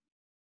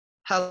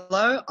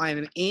Hello,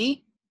 I'm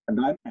E, And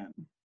I'm Em.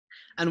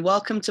 and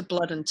welcome to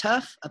Blood and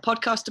TERF, a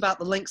podcast about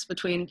the links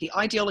between the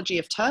ideology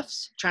of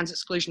TERFs,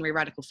 trans-exclusionary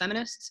radical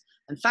feminists,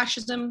 and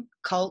fascism,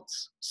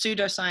 cults,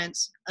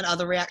 pseudoscience, and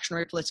other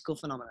reactionary political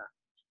phenomena.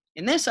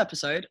 In this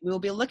episode, we will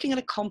be looking at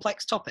a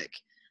complex topic,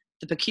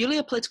 the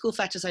peculiar political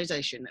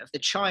fetishization of the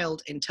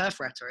child in TERF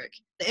rhetoric,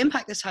 the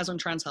impact this has on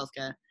trans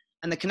healthcare,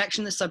 and the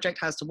connection this subject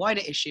has to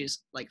wider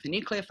issues like the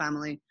nuclear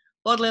family,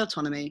 bodily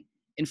autonomy,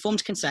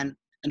 informed consent,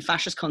 and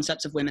fascist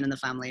concepts of women and the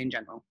family in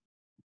general.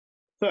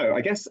 So I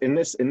guess in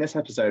this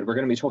episode, we're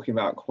going to be talking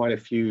about quite a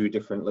few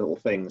different little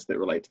things that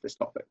relate to this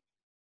topic.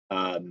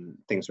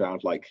 Things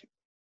around like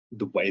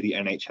the way the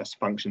NHS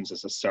functions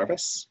as a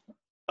service,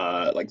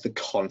 like the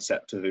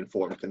concept of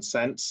informed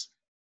consent,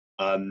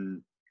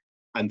 and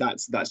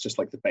that's just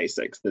like the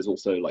basics. There's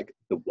also like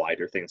the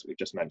wider things we've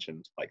just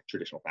mentioned, like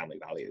traditional family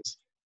values.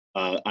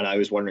 And I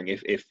was wondering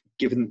if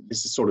given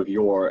this is sort of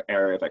your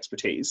area of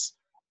expertise,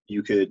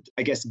 you could,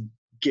 I guess,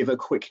 give a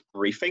quick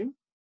briefing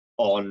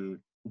on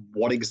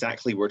what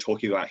exactly we're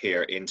talking about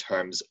here in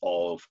terms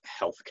of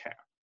healthcare.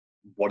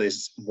 What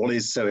is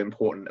so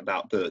important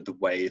about the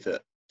way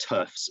that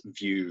TERFs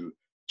view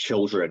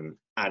children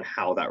and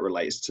how that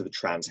relates to the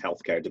trans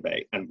healthcare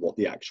debate and what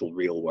the actual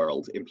real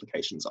world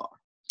implications are?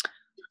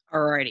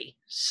 Alrighty,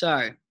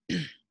 so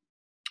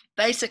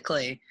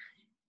basically,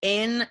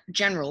 in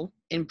general,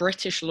 in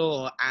British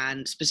law,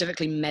 and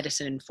specifically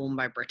medicine informed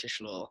by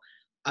British law,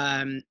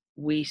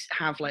 we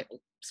have like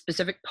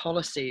specific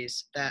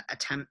policies that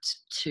attempt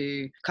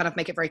to kind of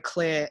make it very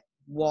clear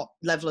what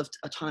level of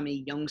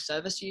autonomy young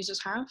service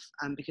users have,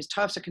 because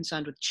TERFs are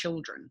concerned with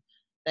children.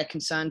 They're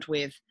concerned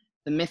with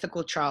the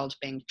mythical child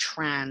being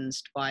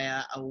transed by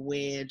a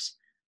weird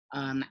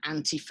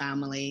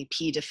anti-family,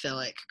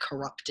 paedophilic,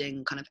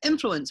 corrupting kind of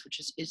influence, which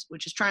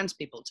is trans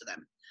people to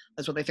them.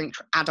 That's what they think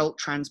adult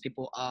trans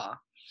people are.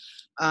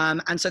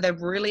 And so they're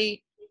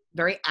really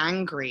very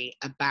angry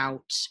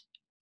about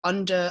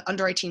under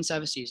 18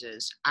 service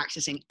users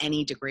accessing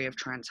any degree of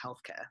trans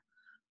healthcare.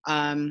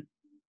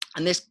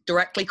 And this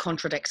directly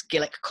contradicts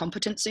Gillick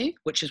competency,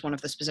 which is one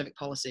of the specific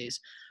policies,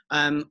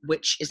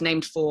 which is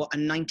named for a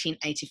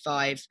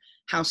 1985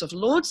 House of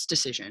Lords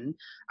decision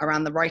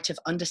around the right of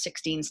under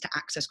 16s to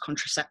access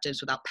contraceptives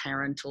without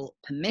parental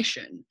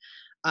permission,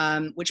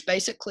 which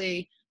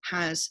basically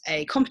has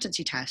a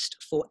competency test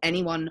for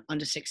anyone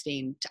under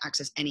 16 to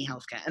access any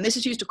healthcare. And this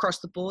is used across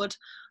the board.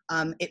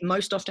 It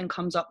most often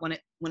comes up when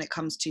it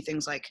comes to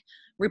things like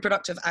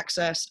reproductive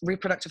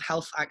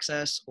health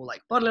access, or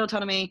like bodily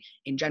autonomy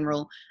in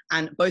general.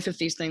 And both of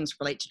these things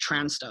relate to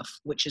trans stuff,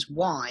 which is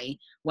why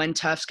when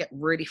TERFs get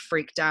really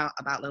freaked out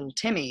about little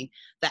Timmy,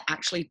 they're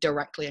actually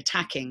directly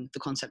attacking the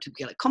concept of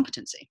Gillick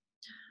competency.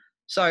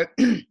 So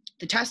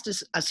the test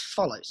is as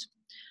follows.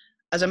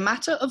 As a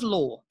matter of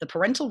law, the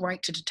parental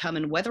right to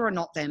determine whether or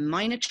not their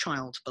minor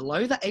child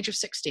below the age of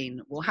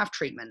 16 will have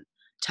treatment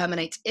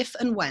terminates if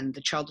and when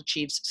the child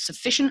achieves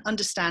sufficient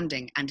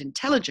understanding and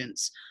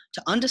intelligence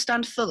to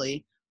understand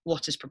fully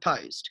what is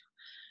proposed.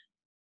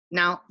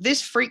 Now,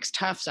 this freaks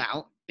TERFs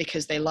out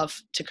because they love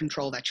to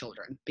control their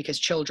children, because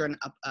children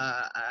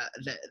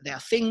they are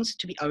things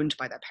to be owned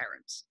by their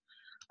parents.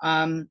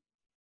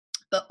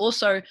 But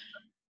also,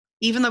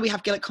 even though we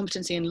have Gillick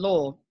competency in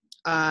law,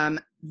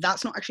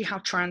 that's not actually how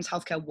trans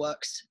healthcare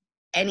works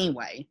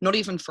anyway, not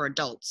even for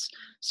adults.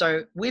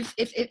 So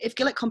if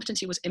Gillick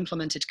competency was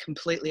implemented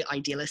completely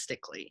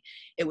idealistically,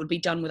 it would be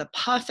done with a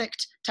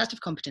perfect test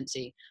of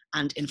competency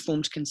and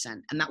informed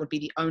consent, and that would be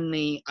the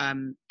only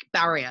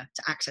barrier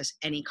to access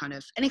any kind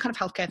of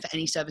healthcare for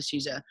any service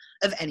user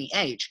of any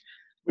age.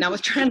 Now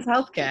with trans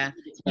healthcare,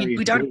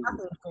 we don't have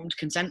an informed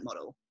consent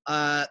model.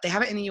 They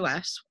have it in the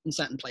US in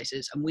certain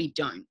places, and we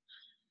don't.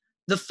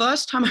 The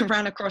first time I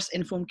ran across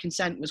informed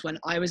consent was when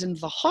I was in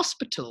the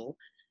hospital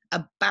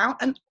about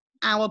an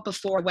hour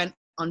before I went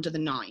under the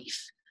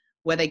knife,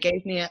 where they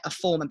gave me a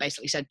form and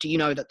basically said, do you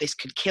know that this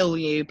could kill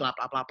you, blah,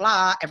 blah, blah,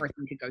 blah,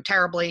 everything could go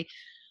terribly.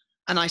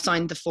 And I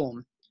signed the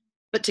form.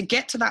 But to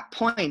get to that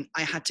point,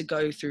 I had to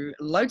go through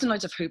loads and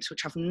loads of hoops,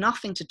 which have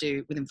nothing to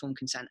do with informed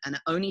consent and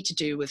only to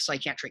do with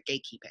psychiatric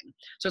gatekeeping.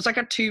 So it's like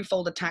a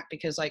twofold attack,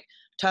 because like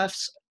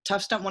TERFs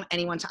don't want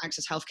anyone to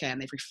access healthcare,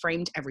 and they've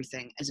reframed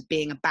everything as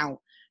being about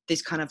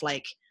this kind of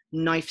like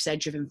knife's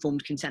edge of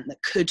informed consent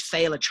that could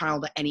fail a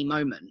child at any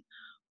moment,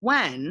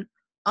 when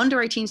under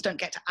 18s don't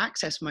get to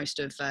access most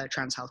of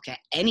trans healthcare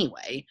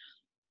anyway.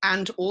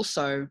 And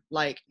also,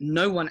 like,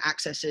 no one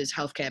accesses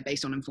healthcare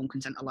based on informed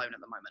consent alone at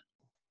the moment.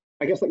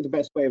 I guess like the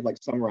best way of like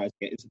summarizing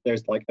it is that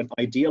there's like an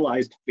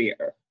idealized fear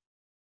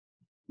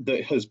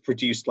that has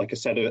produced like a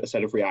set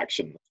of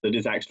reactions that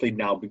has actually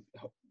now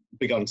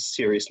begun to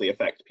seriously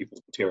affect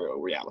people's material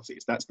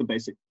realities. That's the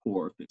basic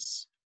core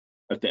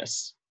of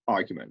this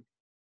argument.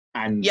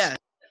 And yeah,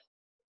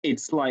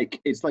 it's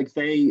like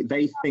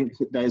they think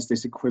that there's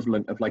this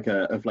equivalent of like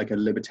a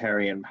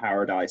libertarian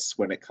paradise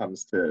when it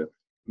comes to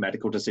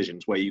medical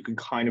decisions, where you can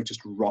kind of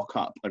just rock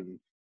up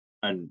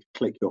and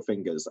click your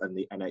fingers and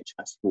the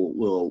NHS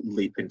will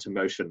leap into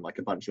motion like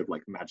a bunch of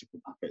like magical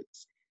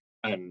puppets,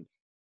 and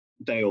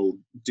they'll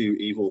do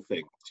evil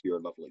things to your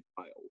lovely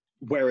child.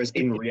 Whereas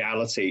in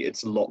reality,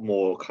 it's a lot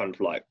more kind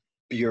of like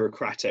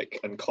bureaucratic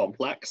and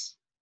complex.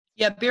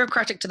 Yeah,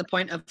 bureaucratic to the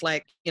point of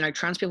like, you know,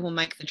 trans people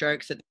make the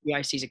joke that the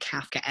PIC is a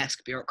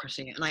Kafkaesque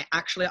bureaucracy. And I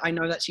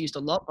know that's used a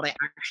lot, but I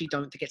actually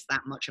don't think it's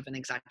that much of an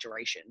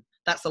exaggeration.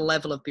 That's the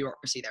level of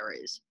bureaucracy there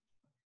is.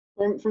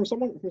 From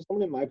someone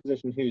in my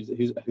position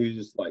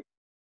who's like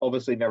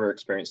obviously never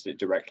experienced it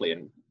directly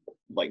and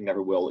like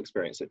never will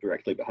experience it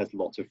directly, but has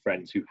lots of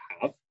friends who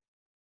have.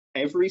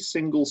 Every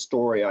single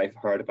story I've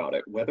heard about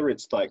it, whether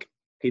it's like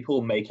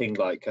people making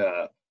like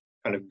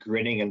kind of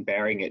grinning and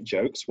bearing it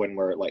jokes when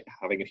we're like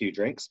having a few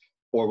drinks,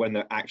 or when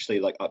they're actually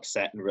like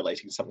upset and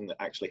relating something that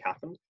actually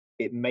happened,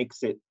 it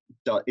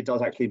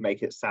does actually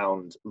make it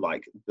sound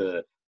like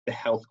the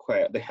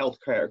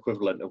healthcare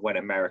equivalent of when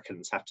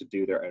Americans have to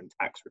do their own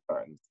tax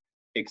returns,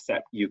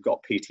 except you've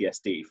got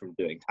PTSD from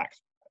doing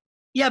tax returns.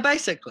 Yeah,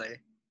 basically.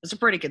 It's a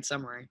pretty good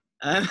summary.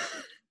 But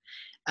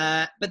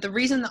the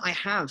reason that I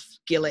have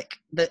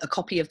a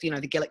copy of, you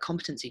know, the Gillick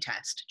competency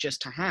test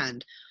just to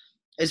hand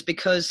is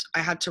because I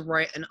had to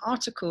write an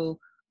article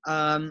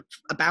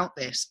about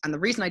this. And the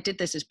reason I did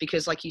this is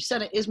because, like you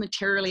said, it is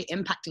materially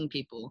impacting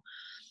people,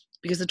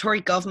 because the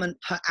Tory government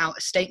put out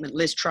a statement,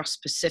 Liz Truss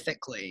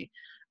specifically,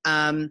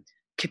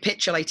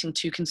 capitulating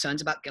to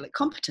concerns about Gillick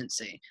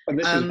competency. And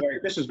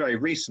this was very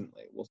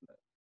recently, wasn't it?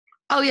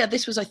 Oh yeah,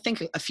 this was, I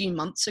think, a few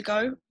months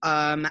ago.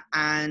 It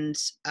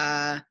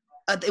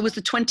was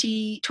the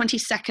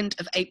 22nd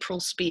of April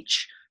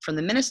speech from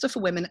the Minister for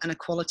Women and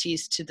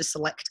Equalities to the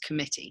Select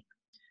Committee.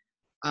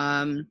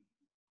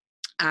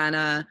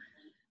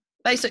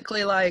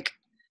 Basically, like,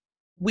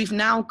 we've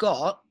now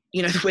got,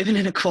 you know, the Women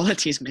and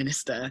Equalities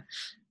Minister,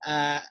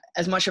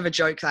 as much of a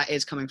joke that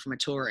is coming from a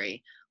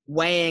Tory,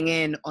 weighing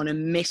in on a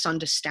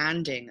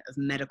misunderstanding of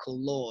medical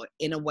law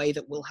in a way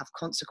that will have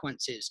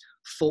consequences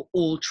for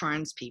all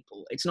trans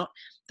people. It's not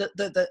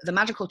the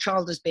magical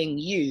child is being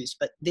used,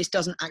 but this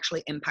doesn't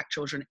actually impact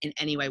children in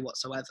any way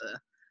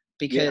whatsoever,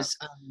 because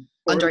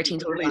under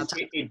 18s are allowed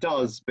to. It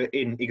does, but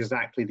in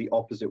exactly the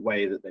opposite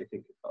way that they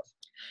think it does.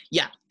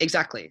 Yeah,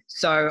 exactly.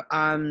 So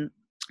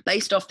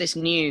based off this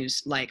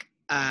news, like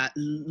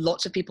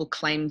lots of people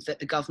claimed that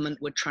the government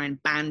would try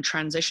and ban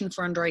transition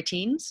for under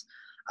 18s.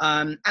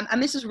 And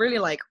this is really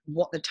like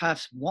what the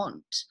TERFs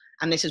want.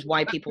 And this is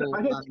why people...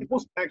 I don't think it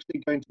wasn't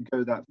actually going to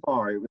go that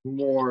far. It was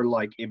more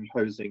like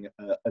imposing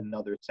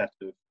another set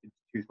of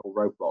institutional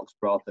roadblocks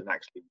rather than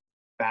actually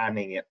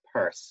banning it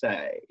per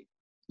se.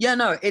 Yeah,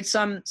 no, it's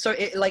so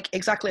it like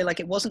exactly like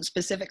it wasn't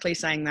specifically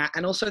saying that,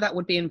 and also that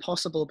would be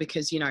impossible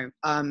because, you know,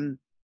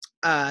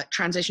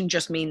 transition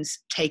just means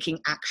taking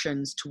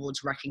actions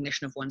towards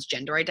recognition of one's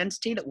gender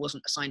identity that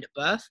wasn't assigned at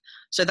birth.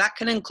 So that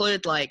can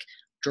include like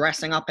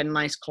dressing up in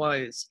nice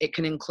clothes. It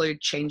can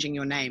include changing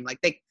your name. Like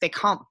they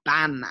can't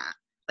ban that.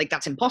 Like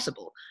that's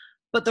impossible.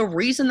 But the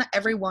reason that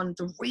every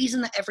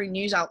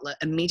news outlet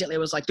immediately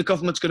was like, the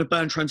government's going to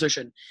ban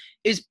transition,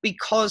 is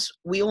because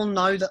we all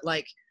know that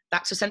like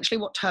that's essentially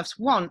what TERFs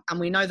want. And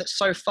we know that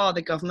so far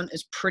the government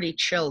is pretty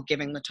chill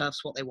giving the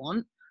TERFs what they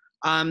want.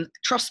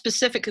 Truss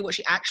specifically, what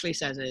she actually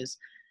says is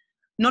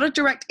not a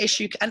direct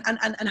issue.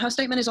 And her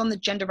statement is on the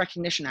Gender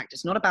Recognition Act.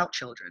 It's not about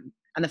children.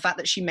 And the fact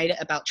that she made it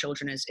about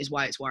children is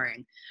why it's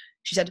worrying.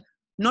 She said,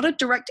 not a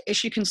direct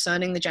issue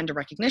concerning the Gender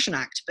Recognition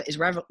Act, but is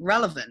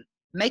relevant,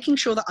 making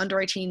sure that under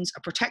 18s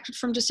are protected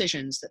from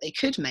decisions that they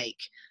could make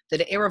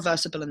that are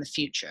irreversible in the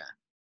future.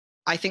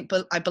 I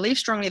believe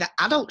strongly that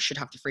adults should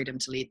have the freedom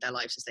to lead their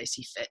lives as they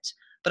see fit.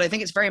 But I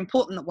think it's very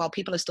important that while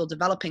people are still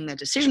developing their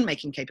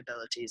decision-making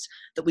capabilities,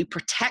 that we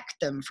protect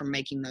them from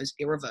making those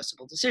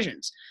irreversible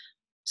decisions.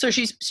 So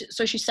she's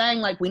saying,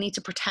 like, we need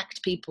to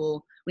protect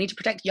people, we need to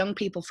protect young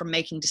people from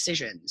making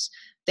decisions.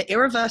 The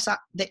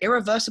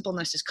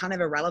irreversibleness is kind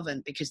of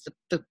irrelevant, because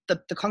the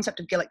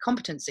concept of Gillick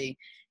competency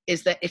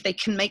is that if they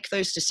can make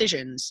those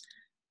decisions,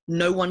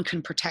 no one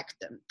can protect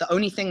them. The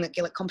only thing that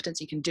Gillick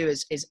competency can do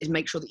is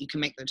make sure that you can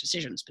make those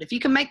decisions. But if you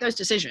can make those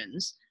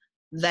decisions,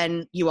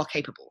 then you are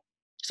capable.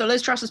 So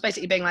Liz Truss is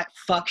basically being like,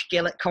 fuck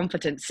Gillick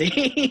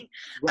competency.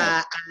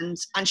 Right.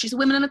 And she's a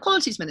Women and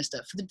Equalities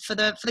Minister for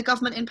the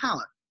government in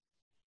power.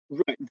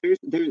 Right.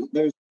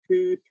 There's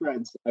two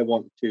threads I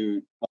want to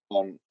touch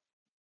on,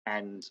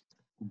 and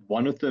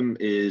one of them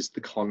is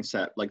the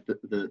concept, like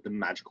the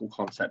magical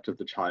concept of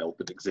the child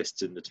that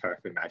exists in the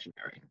TERF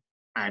imaginary,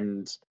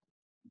 and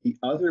the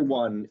other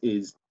one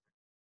is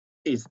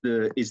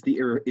the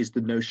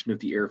notion of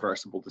the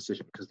irreversible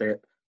decision, because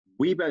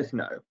we both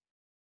know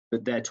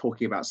that they're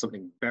talking about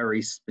something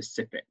very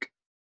specific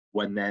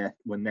when they're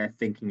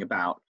thinking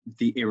about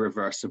the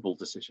irreversible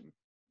decision.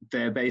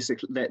 They're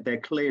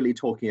clearly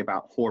talking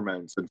about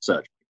hormones and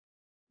surgery,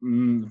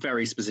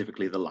 very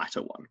specifically the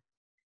latter one,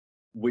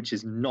 which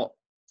is not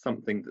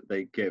something that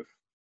they give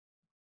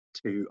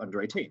to under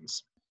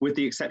 18s, with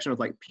the exception of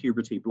like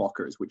puberty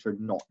blockers, which are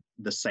not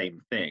the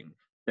same thing.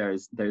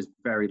 There's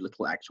very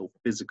little actual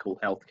physical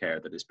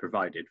healthcare that is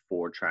provided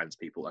for trans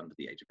people under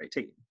the age of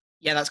 18.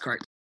 Yeah, that's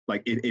correct.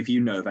 Like, if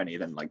you know of any,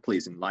 then like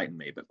please enlighten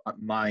me. But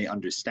my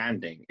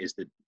understanding is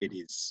that it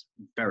is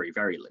very,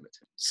 very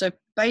limited. So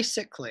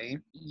basically,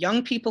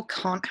 young people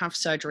can't have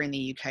surgery in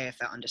the UK if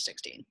they're under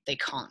 16. They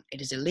can't.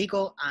 It is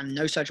illegal, and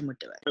no surgeon would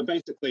do it. So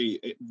basically,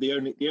 the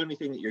only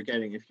thing that you're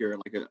getting if you're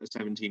like a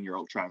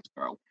 17-year-old trans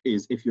girl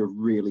is, if you're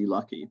really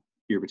lucky,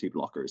 puberty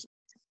blockers.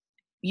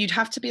 You'd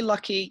have to be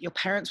lucky. Your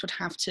parents would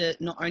have to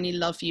not only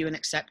love you and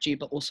accept you,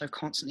 but also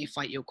constantly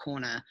fight your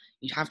corner.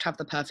 You'd have to have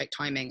the perfect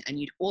timing. And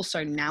you'd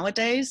also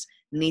nowadays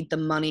need the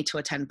money to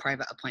attend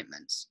private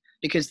appointments,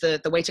 because the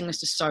waiting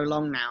list is so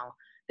long now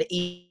that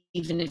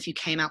even if you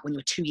came out when you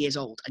were 2 years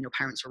old and your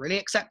parents were really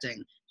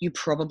accepting, you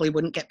probably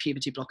wouldn't get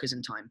puberty blockers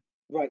in time.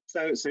 Right.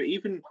 So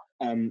even,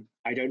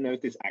 I don't know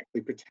if this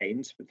actually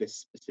pertains for this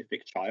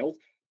specific child,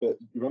 but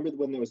remember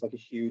when there was like a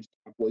huge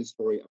tabloid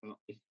story about,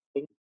 I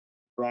think,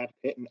 Brad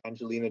Pitt and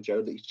Angelina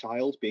Jolie's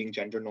child being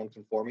gender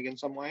non-conforming in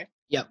some way?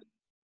 Yep.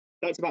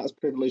 That's about as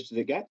privileged as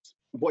it gets.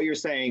 What you're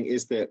saying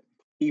is that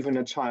even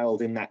a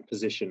child in that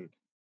position,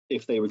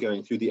 if they were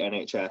going through the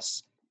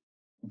NHS,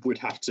 would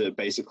have to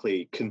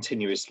basically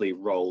continuously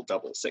roll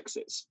double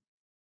sixes.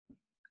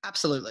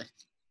 Absolutely.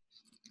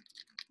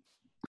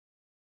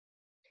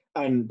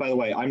 And by the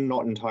way, I'm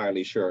not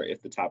entirely sure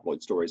if the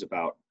tabloid stories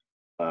about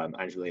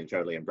Angelina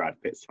Jolie and Brad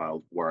Pitt's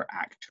child were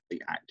actually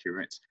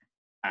accurate.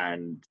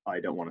 And I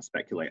don't want to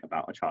speculate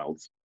about a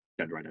child's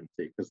gender identity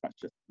because that's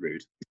just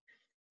rude.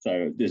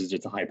 So this is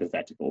just a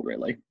hypothetical,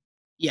 really.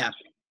 Yeah.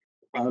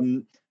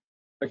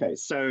 Okay,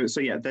 so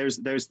yeah, there's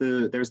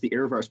the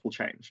irreversible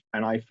change,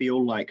 and I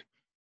feel like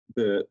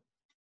the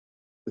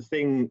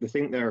thing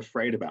they're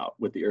afraid about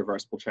with the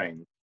irreversible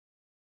change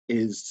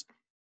is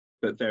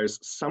that there's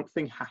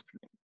something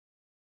happening,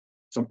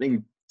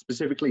 something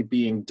specifically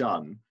being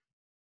done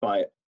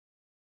by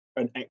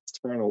an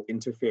external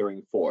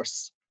interfering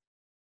force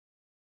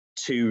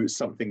to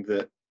something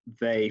that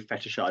they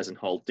fetishize and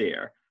hold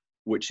dear,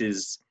 which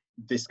is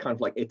this kind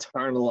of like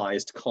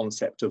eternalized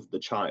concept of the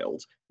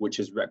child, which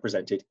is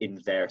represented in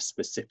their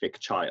specific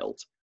child,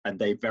 and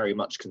they very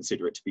much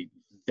consider it to be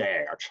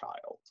their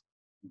child.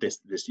 This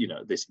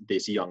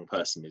young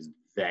person is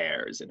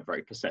theirs in a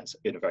very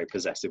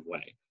possessive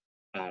way,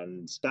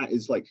 and that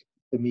is, like,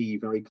 to me,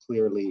 very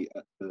clearly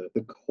at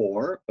the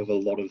core of a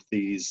lot of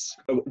these.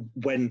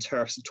 When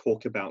TERFs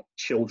talk about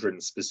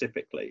children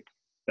specifically,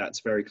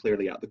 that's very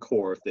clearly at the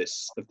core of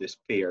this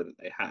fear that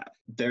they have.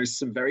 There's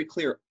some very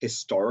clear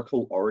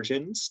historical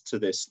origins to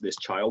this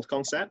child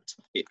concept.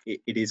 It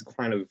is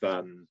kind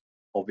of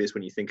obvious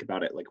when you think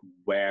about it, like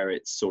where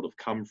it's sort of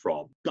come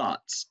from. But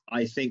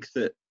I think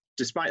that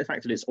despite the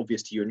fact that it's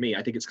obvious to you and me,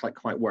 I think it's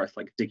quite worth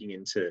like digging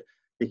into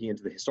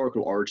the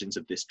historical origins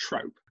of this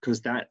trope,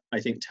 because that, I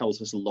think,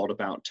 tells us a lot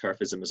about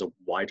TERFism as a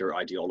wider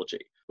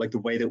ideology. Like the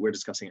way that we're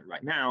discussing it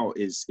right now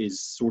is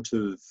sort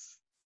of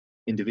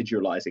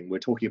individualizing. We're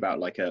talking about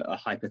like a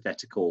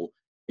hypothetical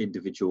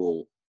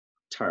individual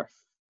TERF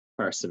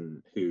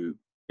person who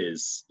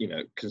is,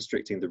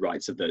 constricting the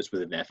rights of those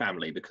within their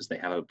family because they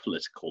have a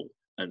political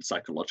and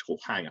psychological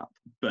hang-up.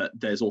 But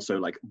there's also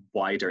like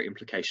wider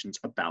implications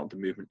about the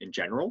movement in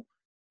general.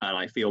 And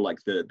I feel like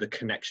the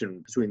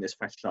connection between this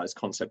fetishized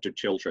concept of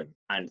children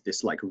and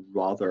this like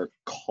rather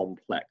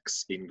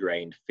complex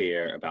ingrained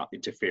fear about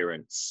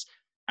interference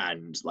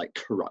and like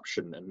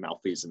corruption and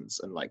malfeasance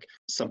and like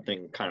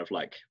something kind of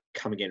like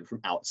coming in from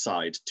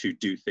outside to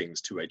do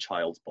things to a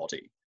child's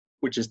body,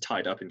 which is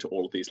tied up into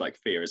all of these like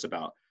fears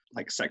about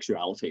like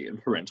sexuality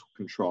and parental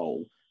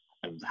control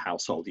and the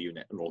household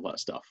unit and all that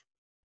stuff.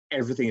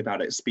 Everything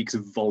about it speaks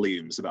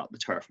volumes about the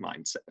TERF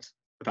mindset,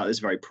 about this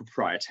very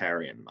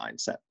proprietarian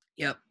mindset.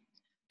 Yep.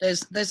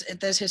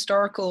 There's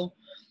historical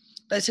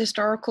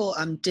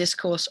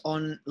discourse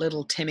on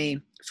Little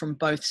Timmy from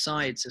both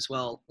sides as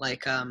well.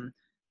 Like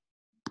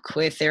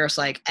queer theorists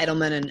like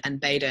Edelman and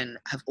Baden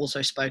have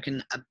also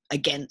spoken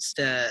against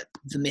the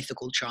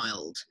mythical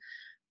child,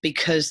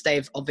 because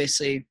they've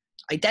obviously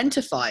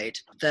identified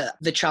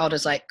the child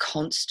as like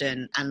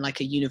constant and like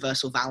a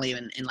universal value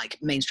in like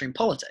mainstream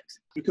politics.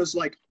 Because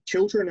like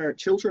children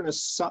are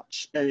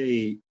such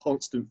a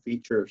constant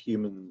feature of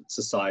human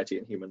society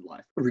and human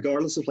life,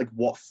 regardless of like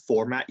what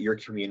format your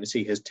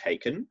community has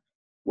taken,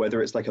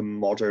 whether it's like a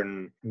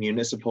modern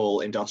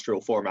municipal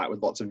industrial format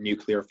with lots of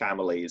nuclear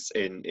families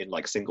in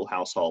like single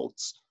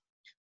households,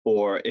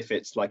 or if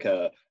it's like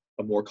a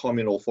more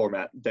communal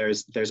format,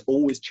 there's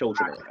always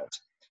children around.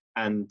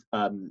 And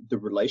the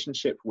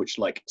relationship which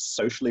like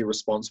socially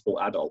responsible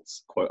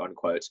adults, quote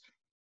unquote,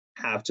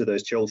 have to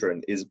those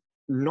children is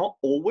not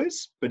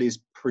always, but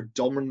is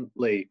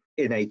predominantly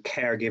in a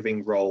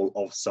caregiving role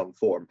of some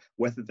form.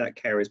 Whether that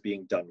care is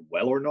being done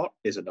well or not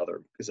is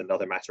another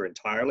matter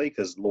entirely,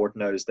 because Lord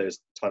knows there's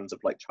tons of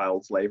like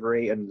child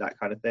slavery and that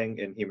kind of thing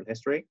in human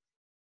history.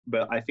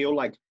 But I feel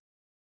like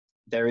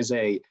there is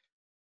a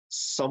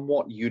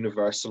somewhat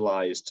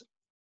universalized,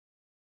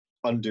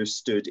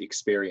 understood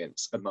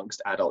experience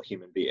amongst adult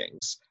human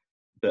beings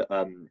that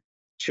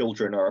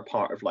children are a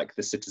part of like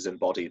the citizen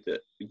body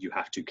that you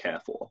have to care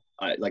for.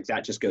 Like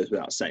that just goes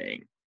without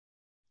saying.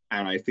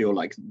 And I feel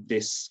like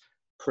this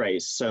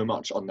preys so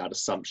much on that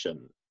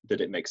assumption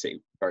that it makes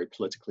it very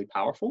politically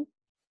powerful.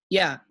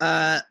 Yeah,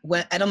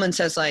 where Edelman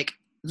says, like,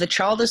 the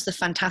child is the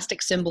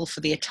fantastic symbol for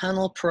the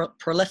eternal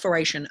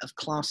proliferation of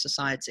class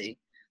society.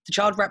 The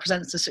child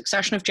represents the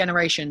succession of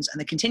generations and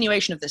the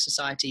continuation of this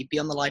society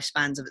beyond the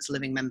lifespans of its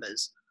living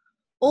members.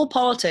 All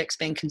politics,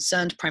 being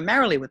concerned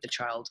primarily with the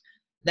child,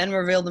 then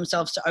reveal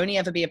themselves to only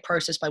ever be a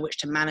process by which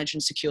to manage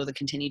and secure the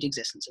continued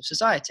existence of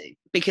society.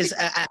 Because,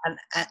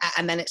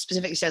 and then it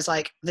specifically says,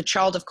 like, the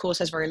child, of course,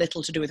 has very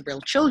little to do with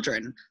real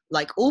children.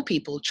 Like all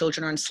people,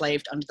 children are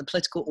enslaved under the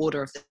political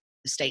order of the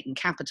state and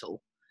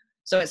capital.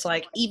 So it's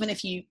like, even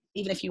if you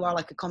are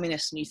like a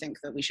communist and you think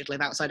that we should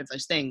live outside of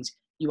those things,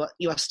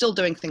 you are still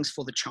doing things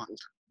for the child.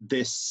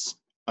 This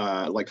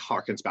like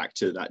harkens back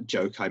to that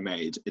joke I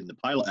made in the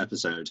pilot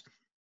episode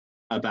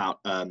about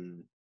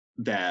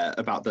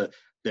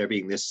there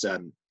being this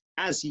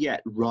as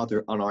yet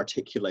rather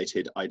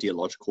unarticulated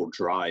ideological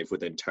drive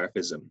within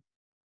TERFism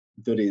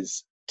that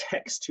is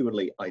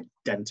textually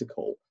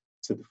identical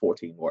to the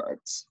 14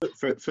 words.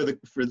 For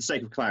the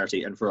sake of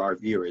clarity and for our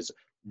viewers,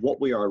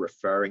 what we are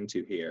referring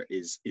to here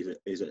is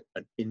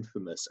an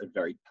infamous and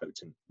very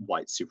potent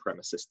white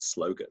supremacist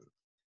slogan,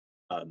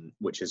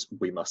 which is,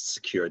 we must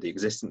secure the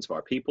existence of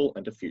our people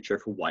and a future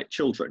for white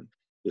children.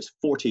 This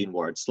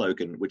 14-word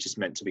slogan, which is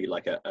meant to be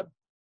like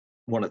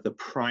one of the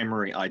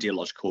primary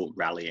ideological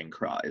rallying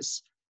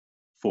cries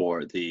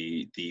for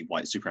the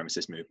white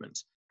supremacist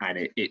movement.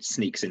 And it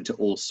sneaks into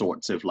all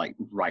sorts of like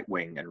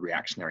right-wing and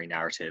reactionary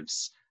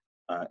narratives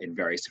in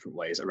various different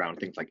ways around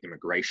things like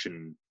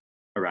immigration,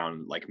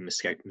 around like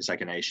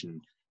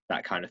miscegenation,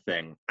 that kind of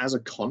thing. As a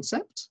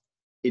concept,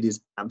 it is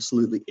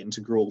absolutely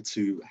integral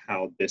to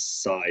how this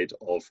side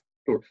of,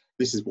 or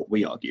this is what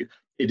we argue,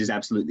 it is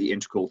absolutely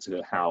integral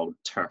to how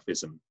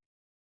TERFism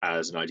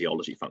as an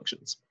ideology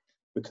functions.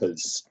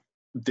 Because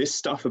this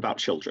stuff about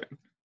children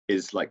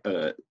is like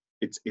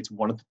it's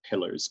one of the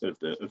pillars of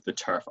the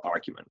TERF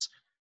argument.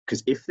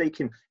 Because if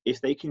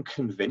they can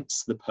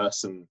convince the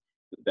person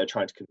that they're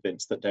trying to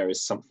convince that there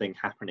is something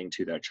happening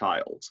to their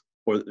child,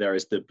 or that there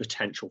is the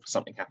potential for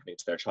something happening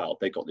to their child,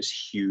 they got this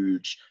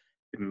huge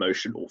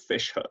emotional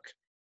fishhook,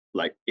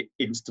 like it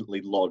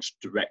instantly lodged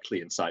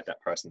directly inside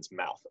that person's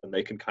mouth, and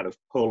they can kind of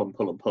pull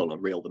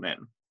and reel them in.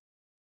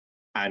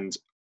 And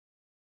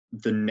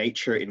the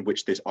nature in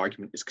which this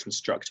argument is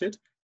constructed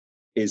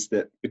is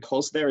that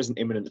because there is an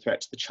imminent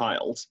threat to the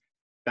child,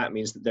 that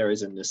means that there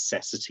is a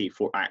necessity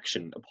for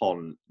action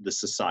upon the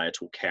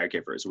societal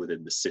caregivers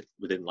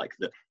within like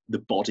the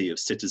body of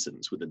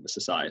citizens within the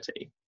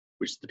society,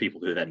 which is the people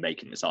who are then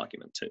making this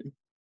argument to.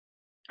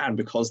 And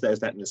because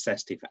there's that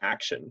necessity for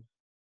action,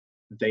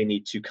 they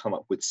need to come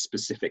up with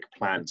specific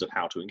plans of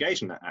how to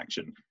engage in that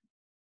action.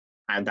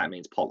 And that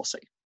means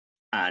policy.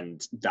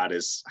 And that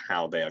is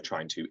how they are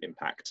trying to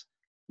impact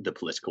the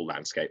political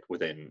landscape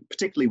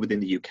particularly within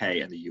the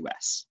UK and the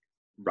US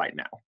right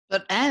now.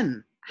 But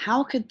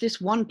how could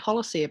this one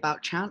policy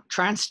about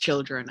trans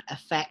children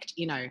affect,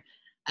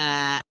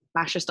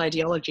 fascist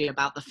ideology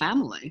about the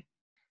family?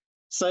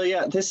 So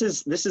yeah, this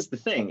is the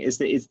thing, is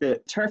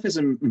that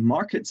TERFism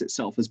markets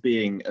itself as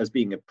being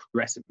a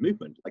progressive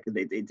movement. Like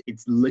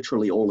it's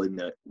literally all in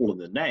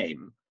the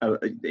name.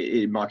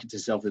 It markets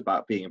itself as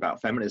being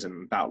about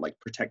feminism, about like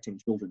protecting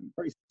children,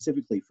 very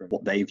specifically from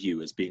what they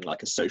view as being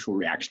like a social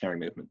reactionary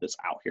movement that's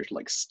out here to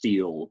like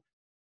steal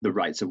the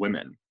rights of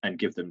women and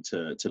give them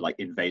to like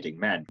invading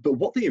men. But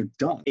what they have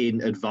done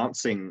in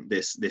advancing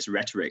this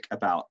rhetoric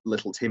about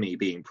little Timmy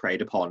being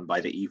preyed upon by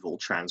the evil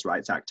trans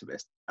rights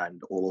activists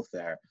and all of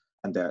their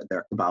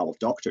cabal of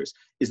doctors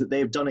is that they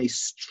have done a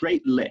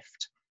straight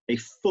lift, a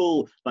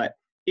full, like,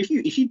 if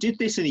you did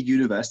this in a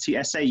university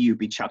essay, you'd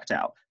be chucked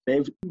out.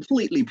 They've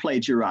completely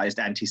plagiarized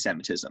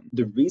anti-Semitism.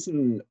 The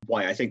reason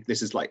why I think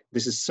this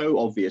is so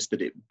obvious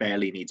that it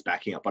barely needs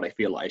backing up, but I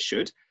feel I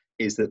should,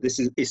 is that this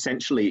is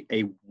essentially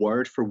a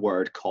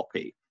word-for-word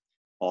copy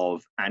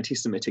of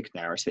anti-Semitic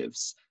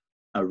narratives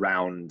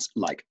around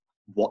like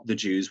what the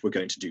Jews were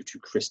going to do to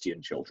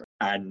Christian children.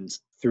 And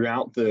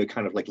throughout the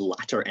kind of like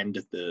latter end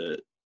of the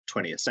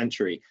 20th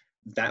century,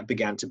 that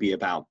began to be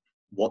about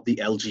what the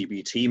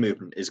LGBT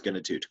movement is going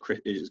to do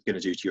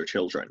to your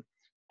children,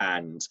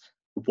 and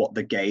what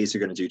the gays are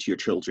going to do to your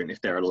children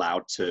if they're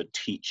allowed to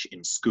teach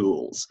in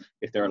schools,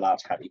 if they're allowed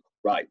to have equal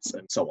rights,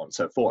 and so on and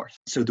so forth.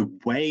 So the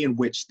way in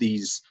which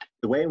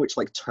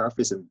like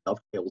TERFism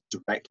dovetails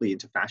directly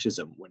into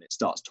fascism when it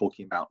starts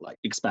talking about like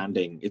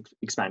expanding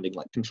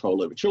like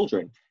control over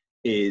children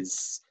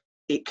is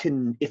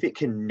if it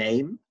can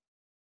name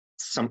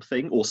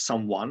something or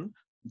someone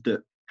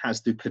that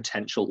has the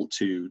potential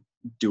to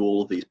do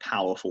all of these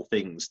powerful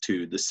things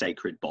to the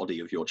sacred body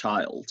of your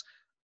child,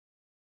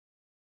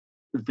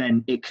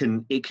 then it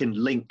can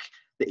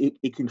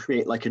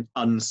create like an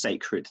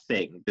unsacred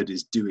thing that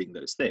is doing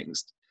those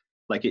things.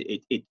 Like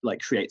it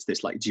like creates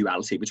this like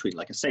duality between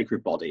like a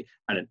sacred body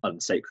and an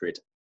unsacred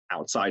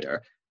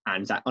outsider.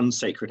 And that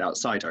unsacred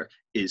outsider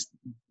is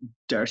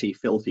dirty,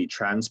 filthy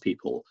trans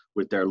people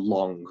with their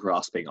long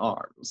grasping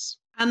arms.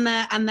 and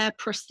their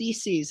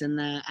prostheses and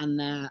their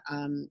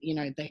you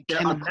know, their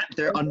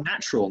their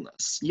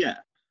unnaturalness. Yeah.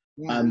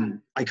 yeah.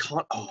 I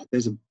can't. Oh,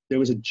 there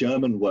was a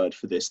German word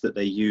for this that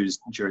they used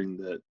during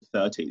the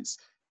 30s.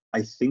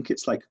 I think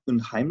it's like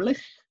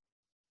unheimlich,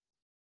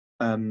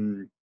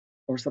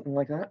 or something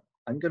like that.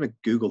 I'm gonna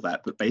Google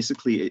that, but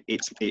basically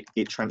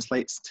it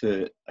translates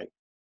to like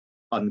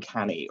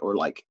uncanny or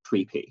like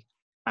creepy,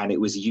 and it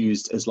was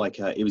used as like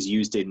it was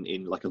used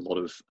in like a lot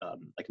of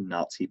like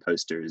Nazi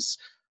posters,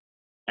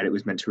 and it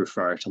was meant to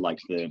refer to like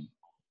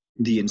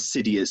the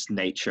insidious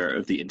nature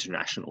of the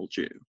international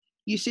Jew.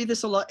 You see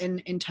this a lot in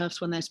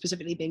TERFs when they're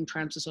specifically being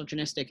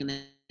transmisogynistic, and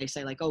they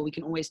say like, "Oh, we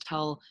can always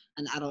tell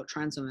an adult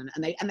trans woman,"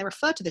 and they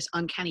refer to this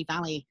uncanny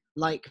valley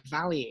like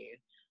value.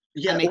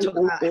 Yeah, and they talk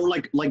about or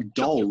like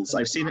dolls.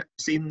 I've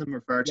seen them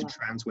refer to Yeah.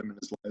 trans women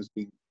as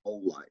being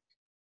doll-like.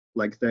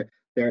 Like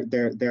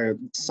they're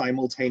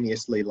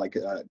simultaneously like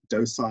a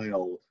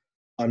docile,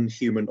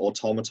 unhuman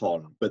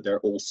automaton, but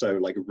they're also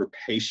like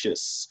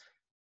rapacious,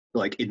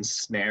 like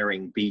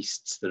ensnaring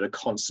beasts that are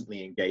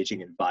constantly engaging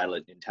in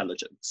violent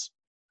intelligence.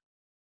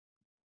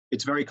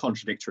 It's very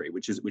contradictory,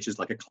 which is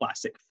like a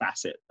classic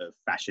facet of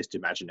fascist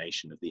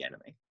imagination of the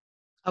enemy.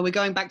 Are we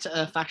going back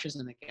to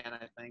fascism again?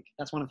 I think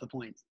that's one of the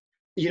points.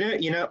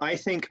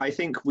 I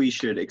think we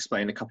should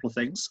explain a couple of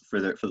things for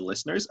the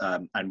listeners,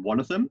 and one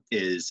of them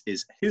is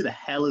who the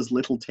hell is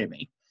Little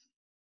Timmy,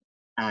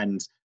 and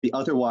the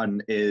other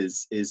one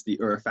is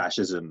the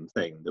fascism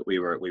thing that we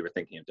were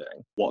thinking of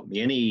doing. What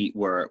me and E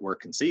were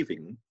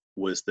conceiving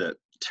was that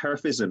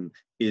TERFism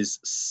is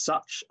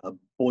such a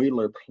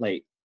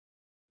boilerplate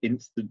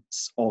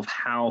instance of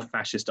how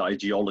fascist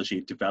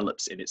ideology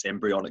develops in its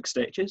embryonic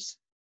stages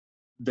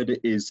that it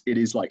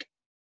is like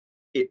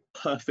it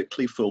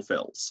perfectly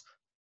fulfills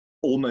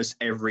almost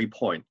every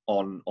point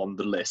on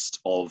the list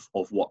of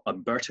what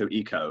Umberto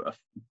Eco, a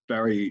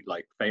very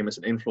like famous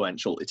and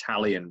influential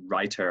Italian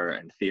writer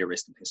and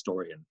theorist and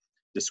historian,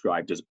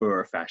 described as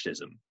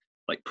fascism,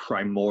 like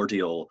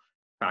primordial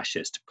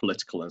fascist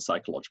political and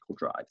psychological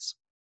drives.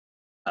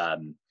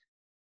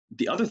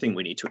 The other thing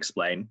we need to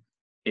explain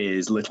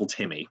is Little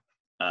Timmy.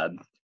 Do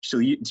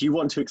you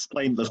want to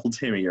explain Little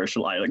Timmy, or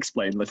shall I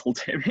explain Little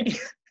Timmy?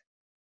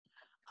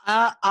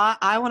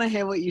 I want to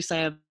hear what you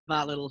say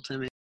about Little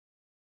Timmy.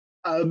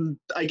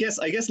 I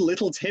guess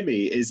Little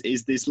Timmy is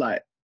this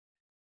like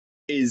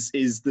is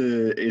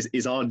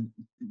our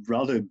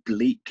rather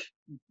bleak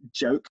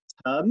joke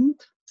term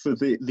for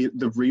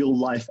the real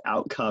life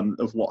outcome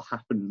of what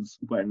happens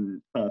when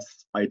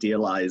first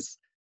idealize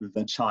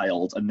the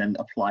child and then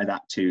apply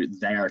that to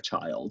their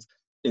child.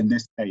 In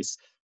this case,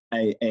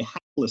 a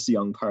hapless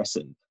young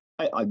person.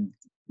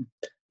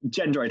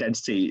 Gender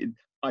identity,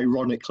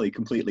 ironically,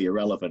 completely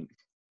irrelevant,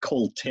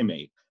 called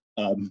Timmy.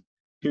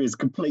 Who is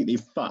completely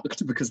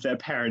fucked because their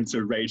parents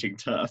are raging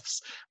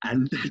TERFs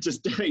and they're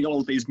just doing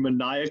all these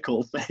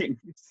maniacal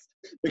things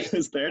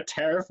because they're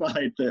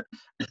terrified that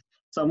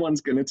someone's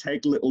going to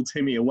take little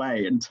Timmy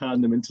away and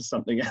turn them into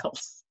something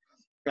else.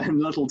 And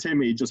little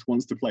Timmy just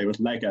wants to play with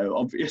Lego,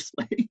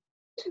 obviously.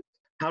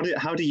 How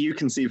do you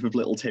conceive of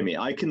little Timmy?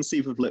 I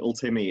conceive of little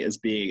Timmy as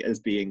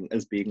being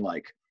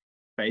like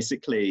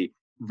basically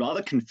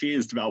rather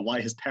confused about why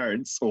his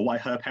parents or why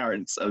her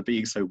parents are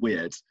being so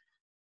weird,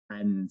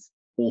 and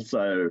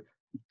also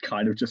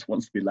kind of just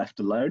wants to be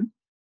left alone.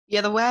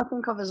 Yeah, the way I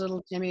think of as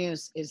Little Timmy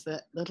is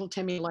that Little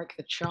Timmy, like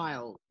the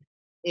child,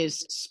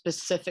 is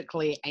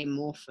specifically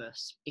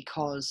amorphous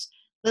because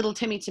Little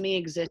Timmy to me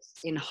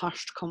exists in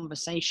hushed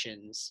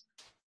conversations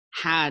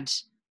had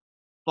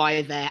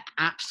by their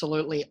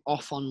absolutely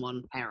off on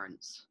one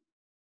parents.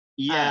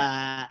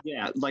 Yeah,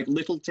 like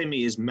Little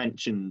Timmy is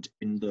mentioned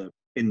in the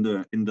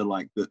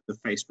like the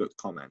Facebook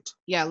comment.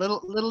 Yeah,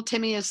 little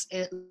Timmy is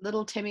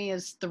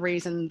the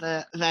reason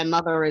that their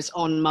mother is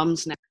on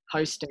Mum's Net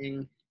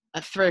posting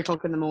at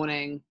 3:00 in the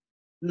morning,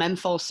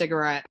 menthol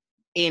cigarette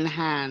in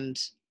hand,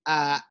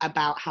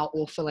 about how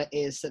awful it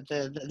is that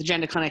the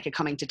gender clinic are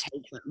coming to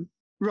take them.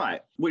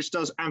 Right, which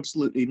does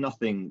absolutely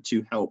nothing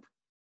to help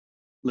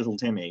little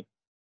Timmy,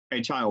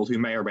 a child who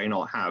may or may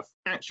not have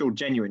actual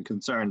genuine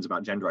concerns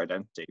about gender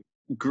identity,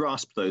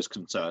 grasp those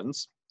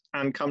concerns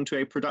and come to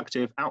a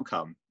productive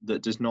outcome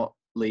that does not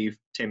leave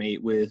Timmy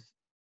with,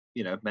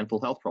 mental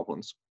health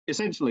problems.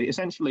 Essentially,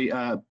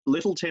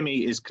 little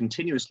Timmy is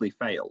continuously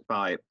failed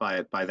by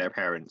their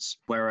parents,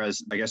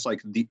 whereas I guess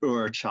like the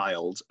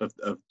child of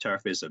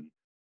TERFism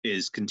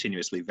is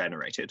continuously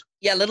venerated.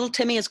 Yeah, little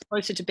Timmy is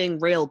closer to being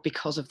real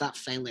because of that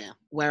failure,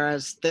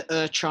 whereas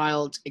the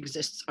child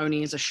exists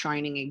only as a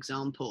shining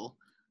example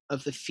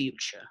of the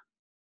future.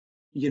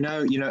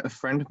 A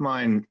friend of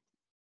mine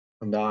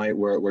and I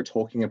were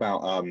talking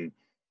about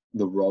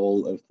the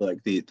role of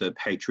like the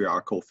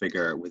patriarchal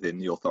figure within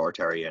the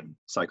authoritarian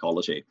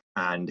psychology,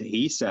 and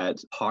he said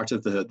part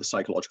of the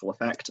psychological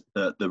effect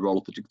that the role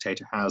of the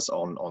dictator has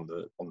on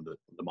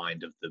the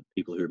mind of the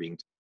people who are being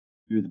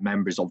the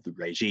members of the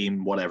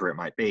regime, whatever it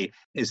might be,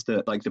 is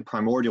that like the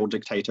primordial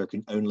dictator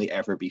can only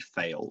ever be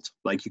failed.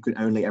 Like you can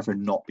only ever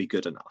not be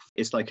good enough.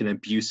 It's like an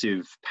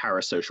abusive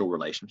parasocial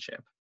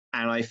relationship.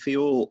 And I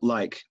feel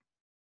like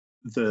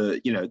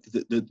the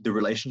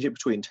relationship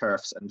between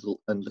TERFs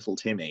and Little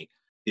Timmy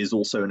is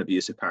also an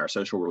abusive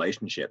parasocial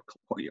relationship,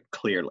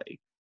 clearly,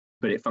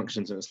 but it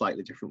functions in a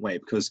slightly different way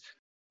because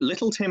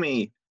Little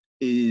Timmy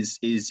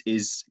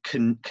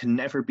can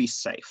never be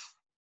safe.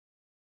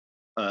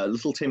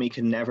 Little Timmy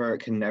can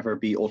never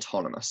be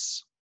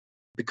autonomous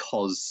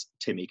because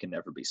Timmy can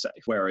never be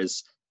safe.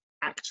 Whereas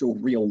actual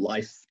real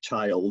life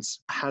child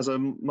has a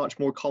much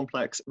more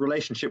complex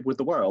relationship with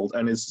the world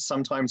and is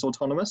sometimes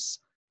autonomous,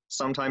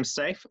 sometimes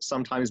safe,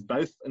 sometimes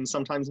both, and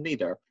sometimes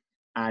neither.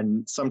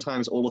 And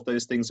sometimes all of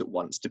those things at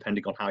once,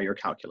 depending on how you're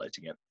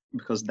calculating it,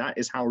 because that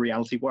is how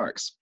reality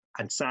works.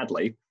 And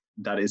sadly,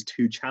 that is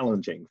too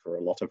challenging for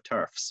a lot of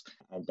TERFs.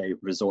 And they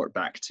resort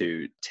back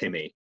to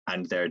Timmy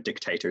and their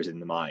dictators in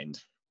the mind.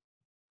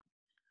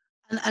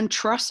 And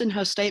Truss in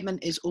her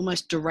statement is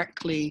almost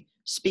directly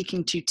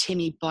speaking to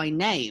Timmy by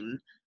name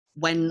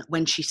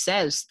when she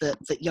says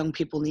that young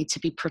people need to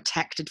be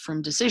protected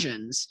from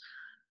decisions,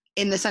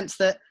 in the sense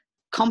that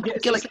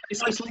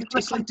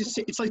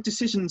it's like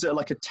decisions are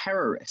like a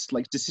terrorist,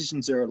 like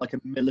decisions are like a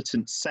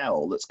militant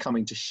cell that's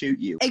coming to shoot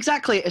you.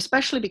 Exactly,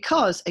 especially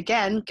because,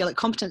 again, Gillick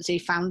competency,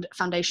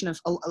 foundation of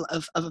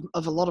a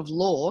lot of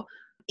law,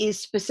 is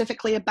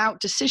specifically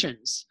about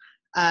decisions.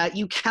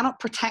 You cannot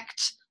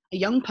protect a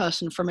young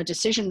person from a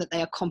decision that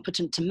they are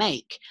competent to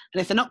make.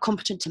 And if they're not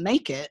competent to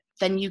make it,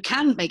 then you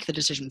can make the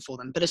decision for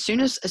them. But as soon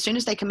as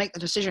they can make the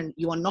decision,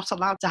 you are not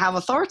allowed to have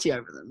authority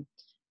over them.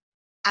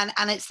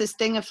 And it's this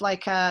thing of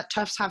like,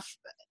 TERFs have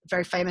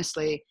very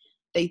famously,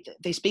 they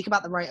speak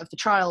about the right of the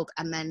child,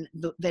 and then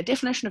their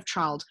definition of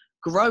child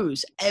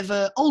grows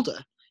ever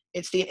older.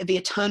 It's the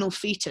eternal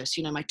fetus.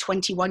 My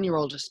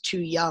 21-year-old is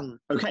too young.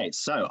 Okay,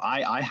 so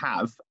I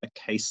have a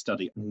case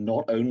study.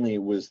 Not only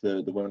was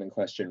the woman in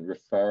question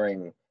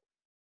referring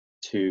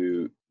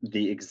to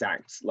the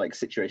exact like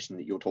situation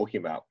that you're talking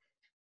about,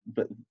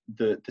 but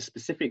the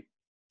specific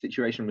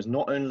situation was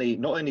not only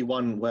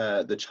one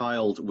where the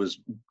child was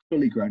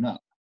fully grown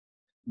up.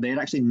 They had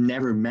actually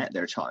never met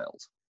their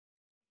child.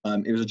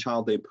 It was a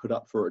child they put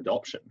up for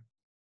adoption,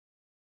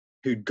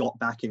 who got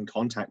back in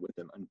contact with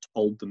them and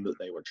told them that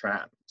they were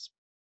trans.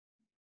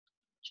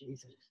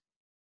 Jesus.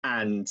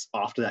 And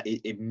after that,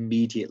 it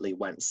immediately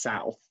went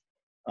south.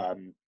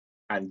 And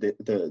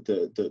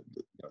the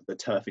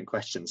TERF in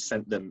question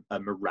sent them a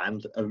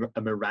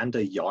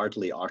Miranda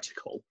Yardley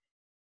article,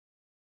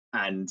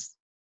 and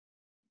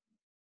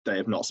they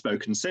have not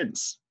spoken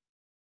since.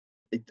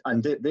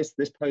 This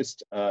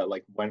post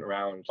went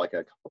around like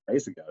a couple of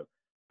days ago,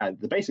 and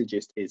the basic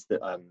gist is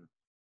that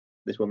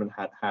this woman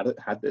had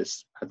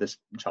this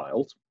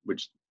child,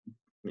 which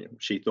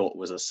she thought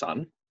was a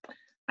son,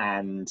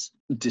 and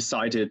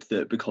decided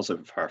that because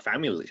of her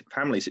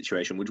family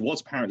situation, which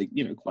was apparently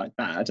quite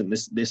bad, and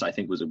this I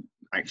think was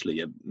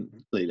actually a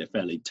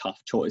fairly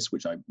tough choice,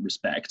 which I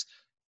respect.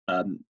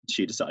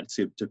 She decided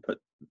to put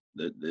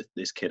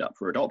this kid up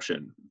for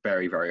adoption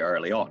very, very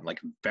early on,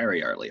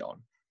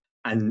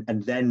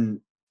 and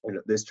then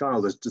this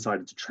child has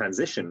decided to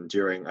transition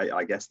during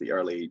I guess the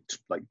early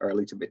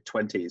to mid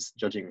 20s,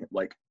 judging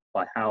like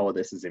by how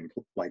this is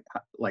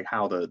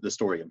how the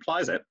story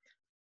implies it,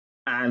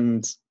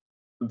 and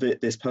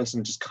this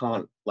person just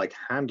can't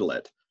handle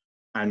it,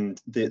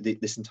 and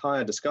this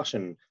entire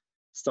discussion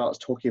starts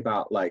talking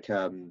about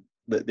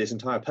this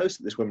entire post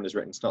that this woman has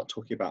written starts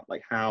talking about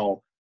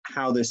how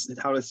this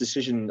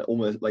decision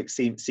almost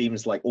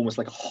seems like almost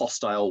like a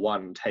hostile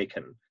one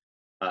taken,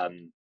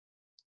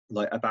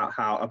 about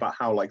how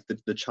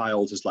the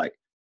child has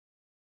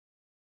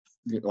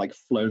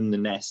flown the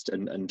nest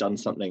and done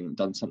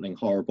something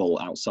horrible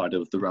outside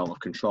of the realm of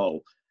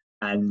control.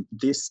 And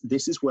this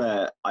is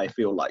where I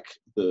feel like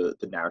the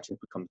narrative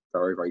becomes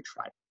very, very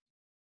tragic,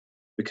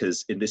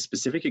 because in this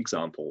specific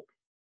example,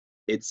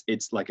 it's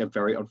like a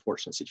very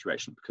unfortunate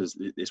situation, because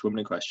this woman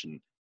in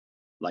question,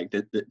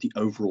 the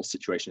overall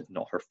situation is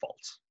not her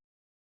fault.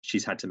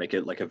 She's had to make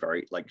it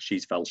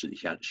she's felt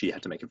she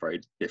had to make a very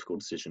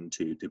difficult decision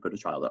to put a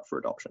child up for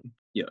adoption.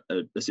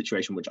 A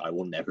situation which I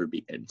will never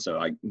be in. So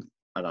I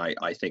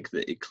think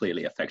that it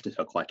clearly affected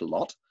her quite a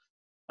lot.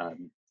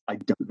 I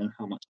don't know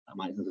how much that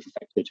might have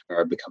affected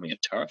her becoming a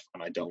TERF,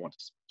 and I don't want to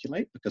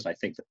speculate, because I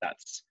think that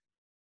that's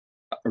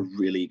a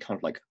really kind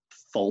of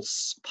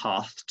false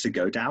path to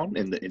go down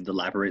in the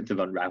labyrinth of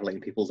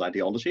unraveling people's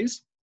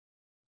ideologies.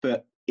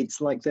 But it's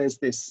there's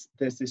this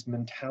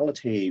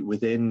mentality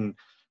within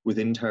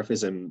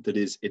TERFism that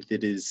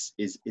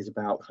is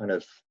about kind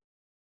of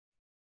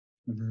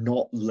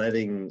not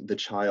letting the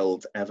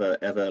child ever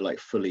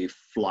fully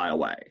fly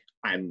away.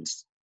 And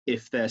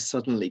if they're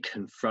suddenly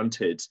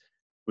confronted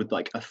with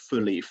a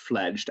fully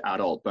fledged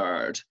adult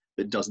bird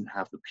that doesn't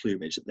have the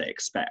plumage that they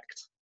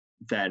expect,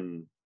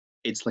 then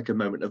it's a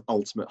moment of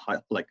ultimate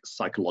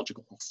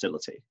psychological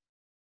hostility,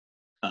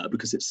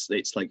 because it's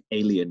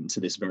alien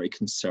to this very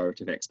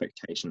conservative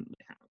expectation that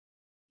they have.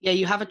 Yeah,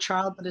 you have a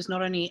child that is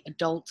not only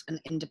adult and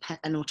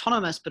independent and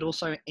autonomous, but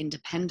also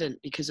independent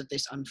because of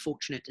this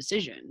unfortunate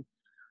decision,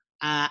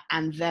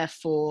 and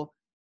therefore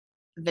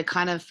the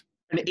kind of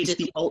And it's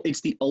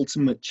the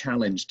ultimate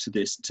challenge to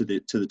the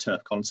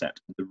TERF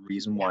concept. The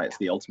reason why it's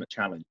the ultimate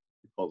challenge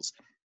is because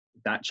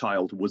that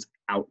child was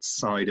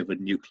outside of a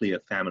nuclear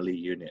family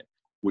unit,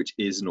 which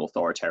is an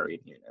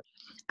authoritarian unit.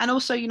 And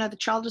also, you know, the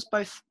child is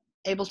both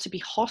able to be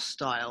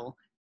hostile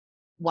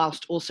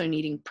whilst also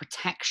needing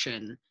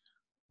protection,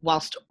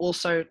 whilst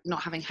also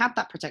not having had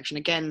that protection.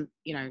 Again,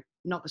 you know,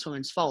 not this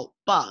woman's fault,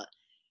 but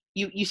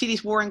you see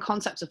these warring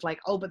concepts of like,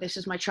 oh, but this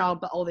is my child,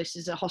 but oh, this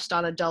is a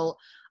hostile adult.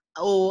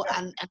 Oh,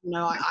 and you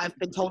know, I've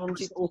been told all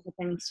these awful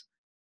things.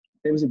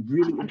 There was a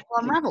really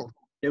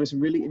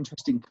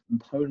interesting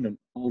component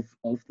of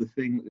the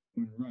thing that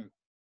this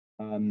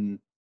woman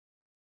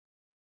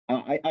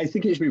wrote. I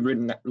think it should be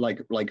written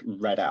like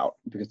read out,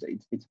 because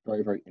it's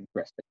very, very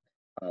interesting.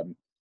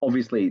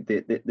 Obviously,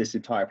 this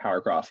entire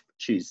paragraph,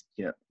 she's,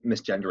 you know,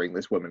 misgendering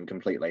this woman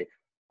completely,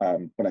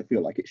 but I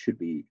feel like it should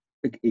be.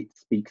 It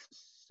speaks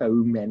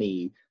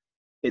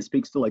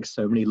to like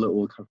so many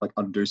little kind of like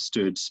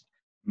understood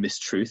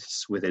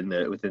mistruths within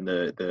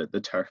the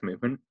TERF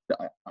movement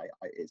that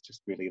it's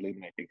just really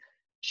illuminating.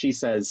 She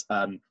says,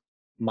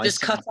 just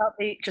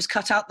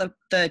cut out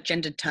the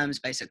gendered terms,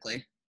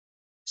 basically.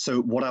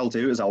 So what I'll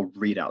do is I'll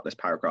read out this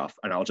paragraph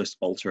and I'll just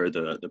alter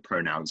the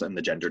pronouns and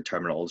the gendered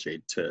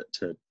terminology to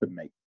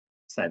make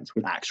sense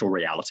with actual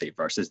reality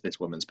versus this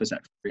woman's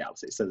perception of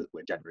reality, so that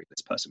we're gendering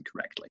this person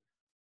correctly.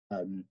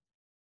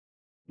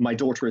 My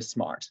daughter is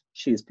smart.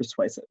 She is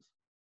persuasive.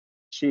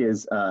 She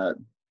is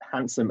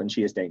handsome, and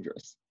she is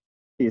dangerous.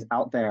 She is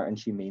out there and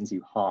she means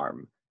you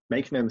harm.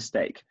 Make no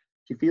mistake.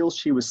 She feels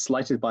she was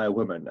slighted by a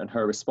woman, and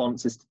her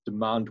response is to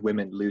demand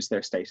women lose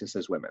their status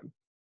as women.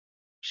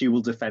 She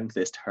will defend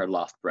this to her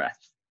last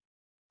breath.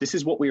 This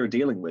is what we are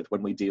dealing with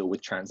when we deal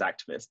with trans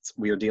activists.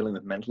 We are dealing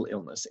with mental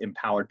illness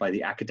empowered by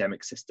the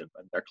academic system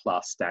and their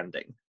class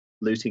standing,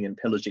 looting and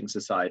pillaging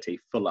society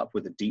full up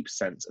with a deep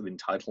sense of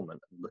entitlement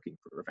and looking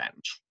for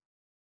revenge.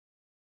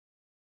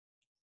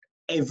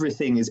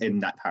 Everything is in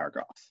that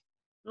paragraph.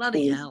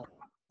 Bloody hell.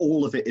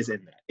 All of it is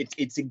in there.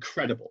 It's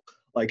incredible.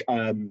 Like,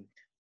 I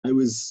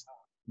was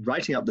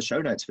writing up the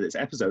show notes for this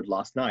episode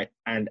last night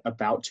and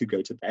about to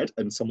go to bed,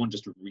 and someone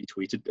just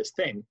retweeted this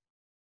thing,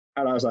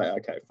 and I was like,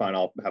 okay, fine,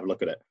 I'll have a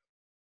look at it.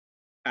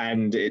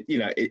 And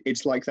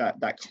it's like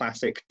that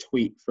classic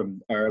tweet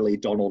from early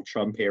Donald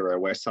Trump era,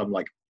 where some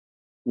like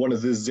one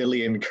of the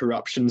zillion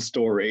corruption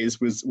stories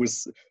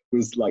was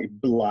like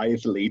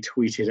blithely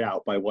tweeted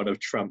out by one of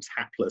Trump's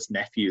hapless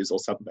nephews or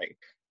something.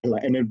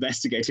 Like an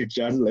investigative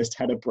journalist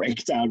had a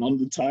breakdown on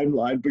the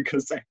timeline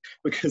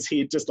because he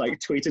had just like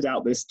tweeted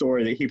out this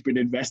story that he'd been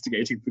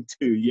investigating for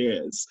 2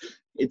 years.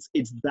 It's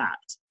that.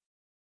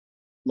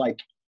 Like,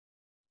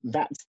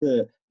 that's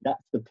the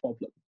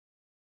problem.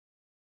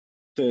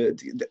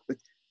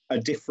 A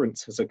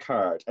difference has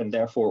occurred, and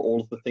therefore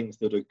all of the things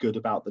that are good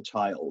about the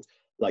child,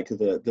 like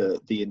the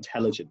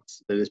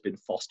intelligence that has been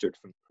fostered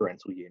from the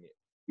parental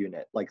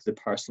unit, like the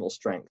personal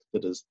strength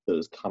that has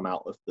come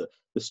out of the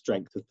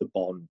strength of the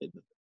bond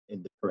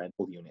in the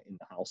parental unit in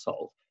the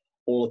household,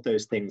 all of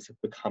those things have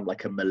become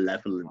like a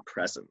malevolent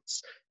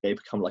presence. They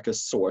become like a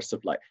source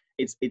of like,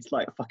 it's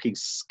like a fucking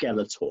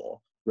Skeletor,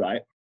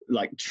 right?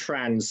 Like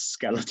trans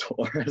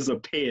Skeletor has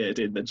appeared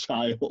in the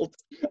child,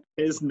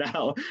 is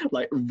now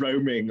like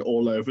roaming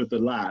all over the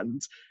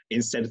land,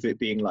 instead of it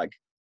being like,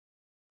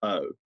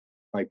 oh,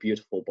 my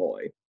beautiful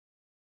boy.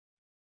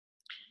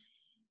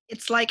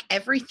 It's like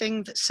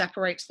everything that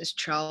separates this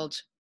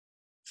child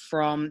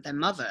from their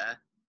mother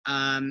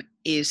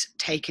is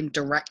taken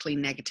directly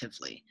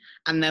negatively,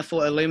 and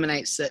therefore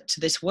illuminates that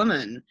to this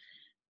woman,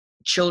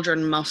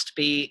 children must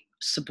be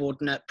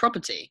subordinate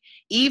property.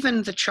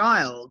 Even the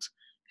child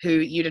who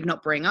you did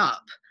not bring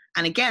up.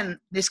 And again,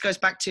 this goes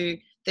back to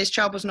this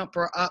child was not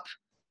brought up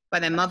by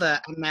their mother,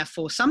 and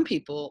therefore some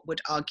people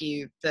would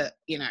argue that,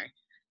 you know,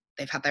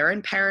 they've had their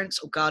own parents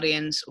or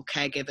guardians or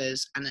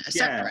caregivers and are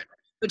separate.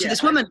 But to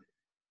this woman,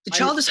 the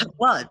child is her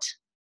blood.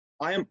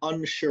 I am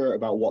unsure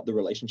about what the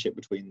relationship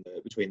between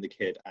the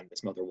kid and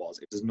this mother was.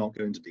 It does not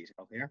go into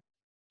detail here.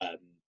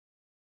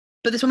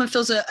 But this woman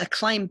feels a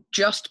claim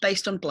just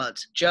based on blood,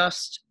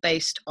 just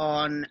based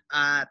on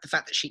the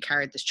fact that she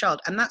carried this child.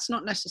 And that's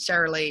not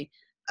necessarily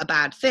a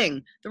bad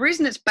thing. The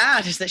reason it's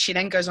bad is that she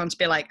then goes on to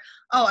be like,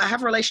 oh, I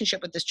have a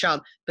relationship with this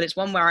child, but it's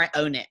one where I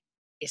own it.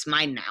 It's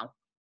mine now.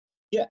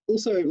 Yeah,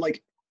 also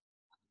like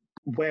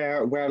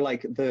where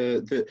like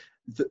the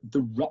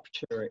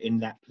rupture in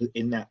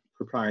that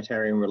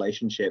proprietarian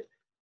relationship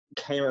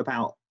came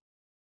about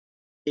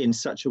in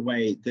such a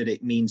way that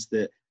it means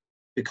that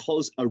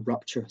because a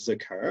rupture has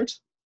occurred,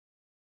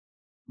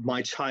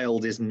 my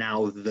child is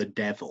now the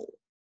devil.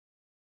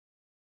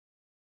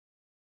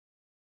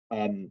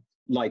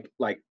 Like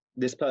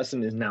this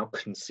person is now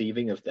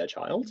conceiving of their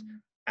child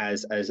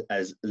as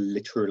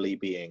literally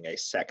being a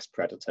sex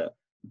predator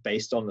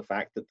based on the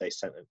fact that they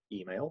sent an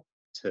email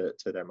to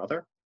their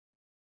mother.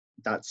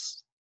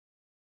 That's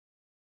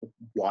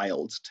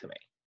wild to me.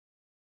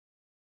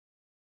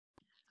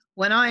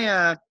 When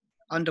I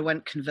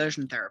underwent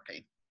conversion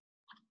therapy,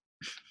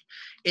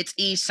 It's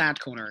E's sad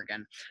corner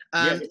again.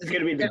 Yeah, this is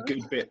going to be the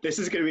good bit. This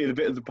is going to be the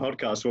bit of the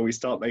podcast where we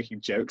start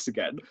making jokes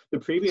again. The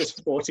previous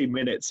 40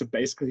 minutes have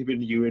basically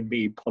been you and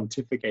me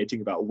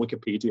pontificating about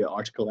Wikipedia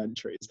article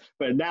entries,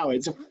 but now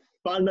it's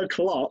fun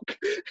o'clock.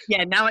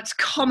 Yeah, now it's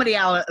comedy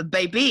hour,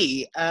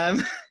 baby.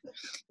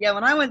 Yeah,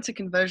 when I went to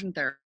conversion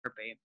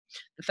therapy,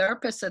 the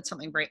therapist said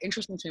something very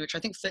interesting to me, which I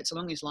think fits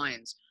along these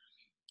lines,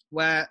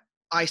 where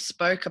I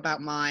spoke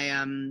about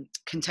my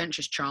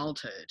contentious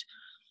childhood.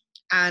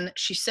 And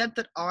she said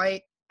that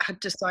I had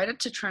decided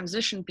to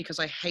transition because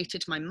I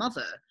hated my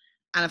mother.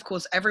 And of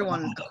course,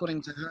 everyone,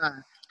 according to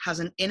her, has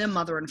an inner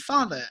mother and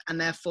father. And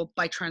therefore,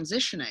 by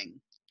transitioning,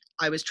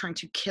 I was trying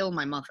to kill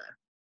my mother.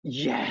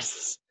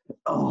 Yes.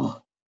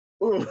 Oh.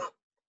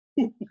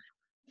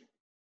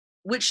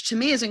 Which to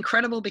me is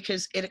incredible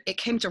because it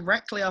came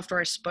directly after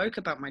I spoke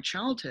about my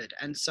childhood.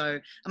 And so,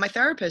 and my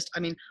therapist, I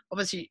mean,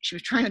 obviously she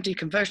was trying to do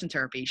conversion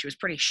therapy. She was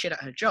pretty shit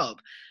at her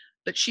job,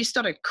 but she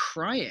started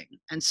crying.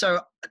 And so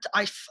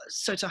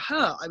to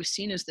her, I was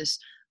seen as this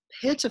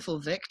pitiful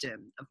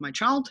victim of my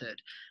childhood.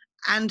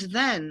 And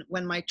then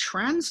when my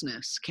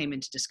transness came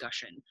into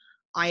discussion,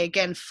 I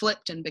again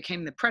flipped and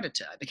became the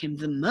predator. I became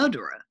the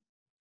murderer.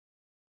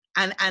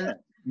 And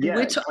yeah,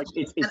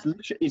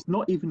 it's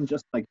not even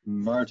just like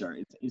murder.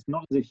 It's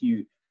not as if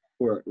you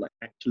were like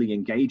actually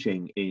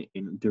engaging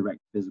in direct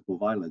physical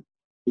violence.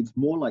 It's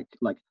more like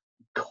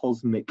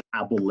cosmic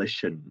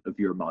abolition of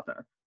your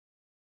mother.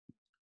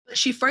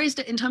 She phrased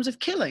it in terms of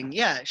killing.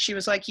 Yeah, she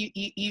was like,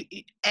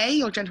 A,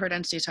 your gender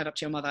identity is tied up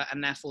to your mother,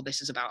 and therefore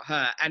this is about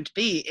her. And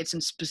B, it's in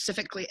a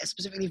specifically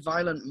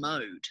violent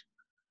mode.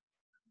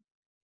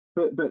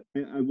 But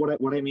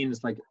what I mean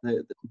is like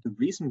the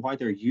reason why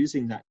they're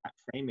using that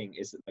framing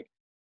is that like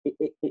I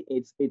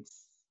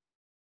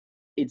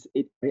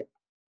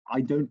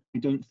don't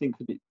think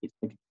that it's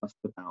like just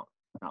about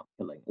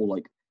killing, or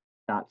like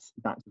that's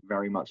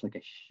very much like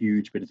a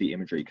huge bit of the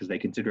imagery because they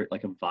consider it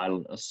like a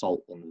violent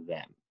assault on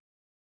them,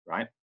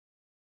 right?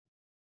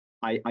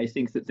 I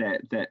think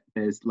that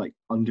there's like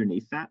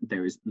underneath that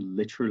there is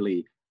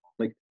literally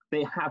like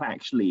they have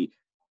actually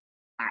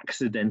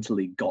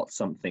accidentally got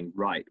something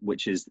right,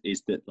 which is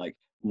that like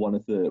one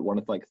of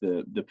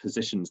the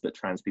positions that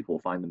trans people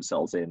find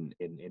themselves in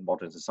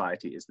modern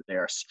society is that they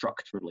are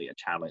structurally a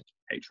challenge to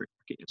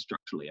patriarchy and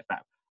structurally a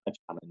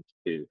challenge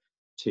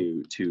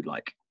to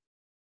like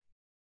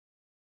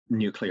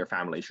nuclear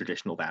family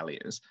traditional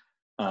values.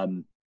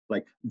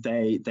 Like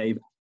they've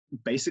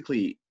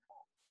basically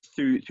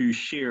through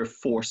sheer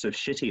force of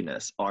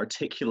shittiness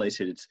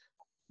articulated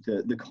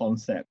the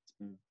concept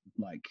of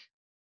like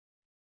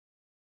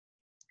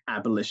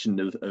abolition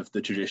of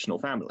the traditional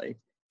family,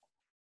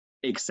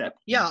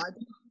 except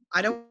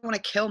I don't want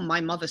to kill my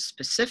mother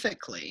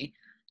specifically.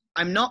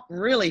 I'm not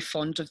really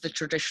fond of the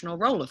traditional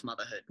role of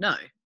motherhood. No.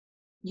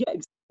 Yeah,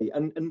 exactly.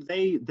 And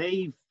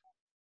they've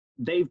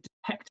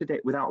detected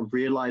it without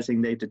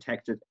realizing they've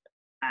detected it,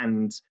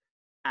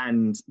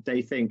 and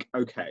they think,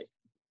 okay,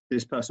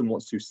 this person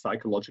wants to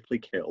psychologically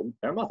kill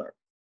their mother,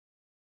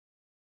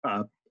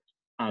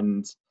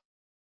 and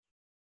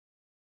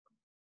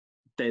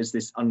there's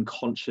this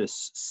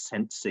unconscious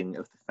sensing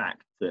of the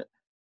fact that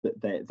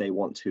they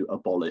want to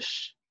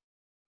abolish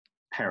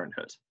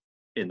parenthood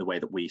in the way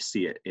that we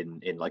see it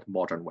in like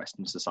modern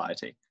Western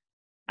society.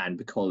 And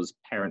because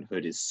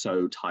parenthood is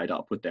so tied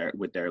up with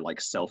their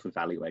like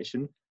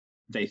self-evaluation,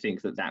 they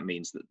think that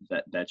means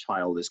that their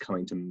child is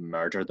coming to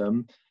murder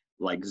them,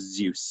 like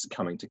Zeus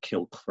coming to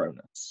kill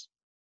Cronus.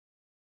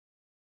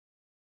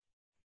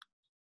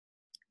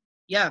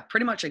 Yeah,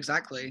 pretty much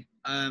exactly.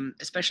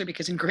 Especially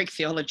because in Greek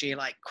theology,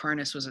 like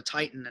Cronus was a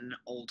titan in an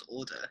old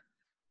order.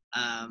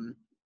 And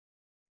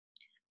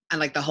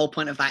like the whole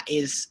point of that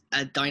is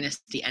a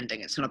dynasty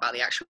ending. It's not about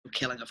the actual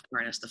killing of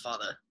Cronus the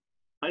father.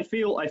 I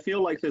feel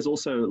like there's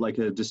also like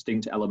a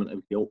distinct element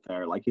of guilt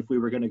there. Like if we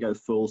were going to go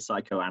full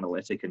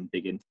psychoanalytic and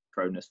dig into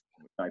Cronus,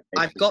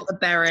 I've got the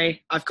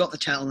beret, I've got the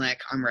turtleneck,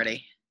 I'm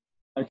ready.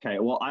 Okay,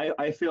 well,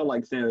 I feel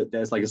like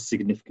there's like a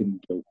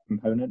significant guilt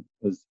component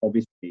because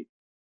obviously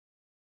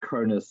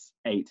Cronus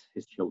ate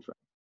his children,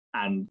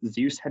 and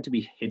Zeus had to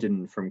be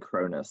hidden from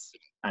Cronus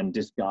and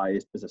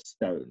disguised as a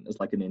stone, as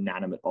like an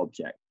inanimate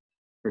object,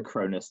 for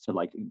Cronus to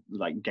like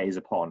gaze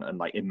upon and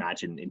like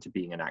imagine into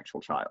being an actual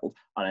child.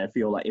 And I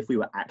feel like if we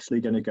were actually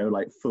going to go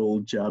like full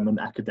German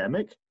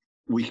academic,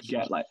 we could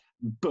get like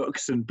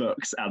books and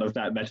books out of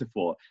that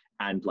metaphor,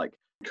 and like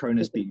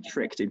Cronus being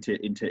tricked into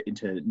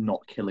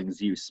not killing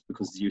Zeus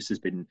because Zeus has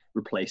been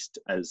replaced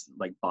as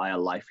like by a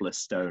lifeless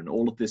stone.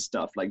 All of this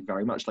stuff like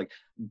very much like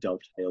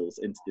dovetails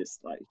into this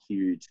like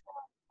huge,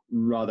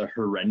 rather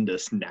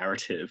horrendous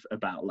narrative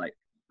about like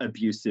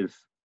abusive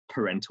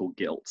parental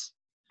guilt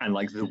and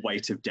like the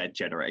weight of dead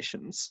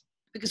generations.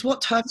 Because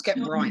what TERFs get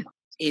right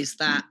is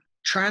that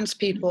trans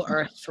people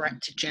are a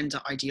threat to gender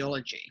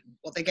ideology.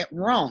 What they get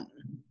wrong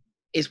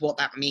is what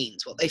that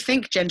means. What they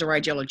think gender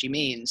ideology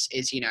means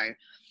is, you know,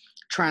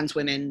 trans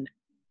women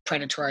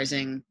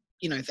predatorizing,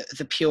 you know,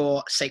 the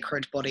pure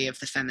sacred body of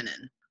the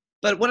feminine.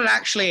 But what it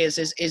actually is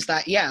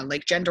that, yeah,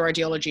 like gender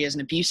ideology is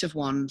an abusive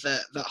one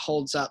that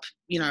holds up,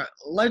 you know,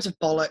 loads of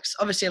bollocks.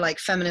 Obviously, like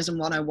Feminism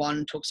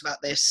 101 talks about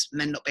this,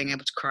 men not being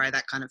able to cry,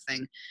 that kind of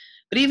thing.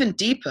 But even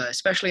deeper,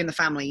 especially in the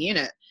family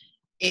unit,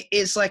 it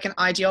is like an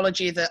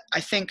ideology that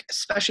I think,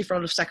 especially for a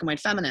lot of second wave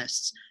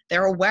feminists,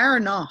 they're aware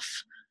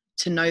enough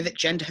to know that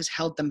gender has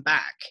held them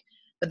back,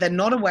 but they're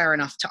not aware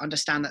enough to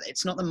understand that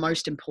it's not the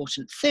most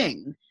important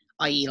thing,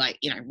 i.e. like,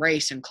 you know,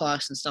 race and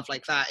class and stuff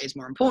like that is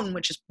more important,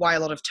 which is why a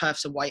lot of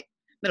TERFs are white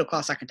middle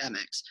class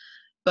academics.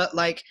 But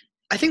like,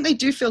 I think they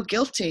do feel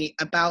guilty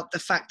about the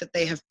fact that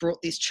they have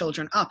brought these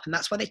children up. And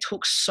that's why they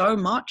talk so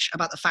much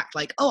about the fact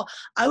like, oh,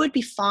 I would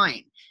be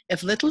fine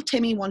if little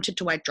Timmy wanted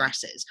to wear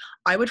dresses.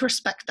 I would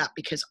respect that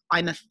because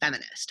I'm a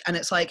feminist. And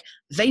it's like,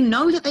 they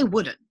know that they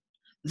wouldn't.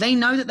 They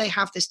know that they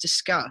have this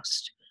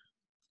disgust,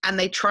 and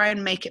they try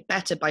and make it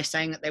better by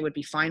saying that they would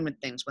be fine with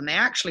things when they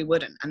actually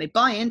wouldn't. And they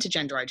buy into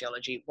gender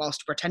ideology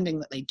whilst pretending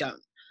that they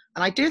don't.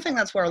 And I do think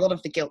that's where a lot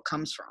of the guilt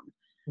comes from.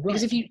 Right.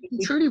 Because if you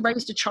truly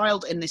raised a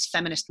child in this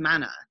feminist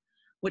manner,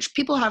 which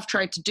people have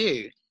tried to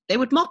do, they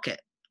would mock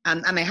it.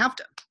 And they have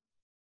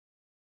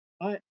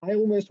done. I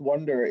almost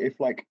wonder if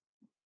like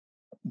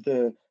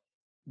the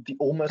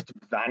almost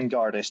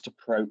vanguardist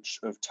approach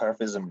of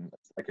TERFism,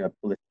 like a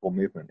political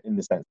movement in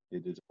the sense that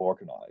it is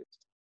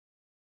organized.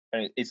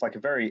 And it's like a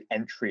very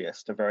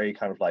entryist, a very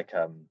kind of like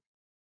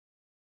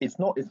it's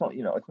not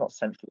you know, it's not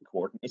centrally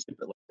coordinated,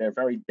 but like they're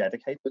very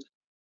dedicated.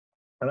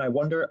 And I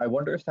wonder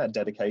if that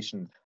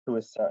dedication to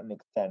a certain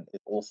extent is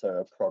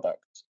also a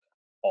product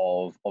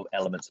of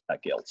elements of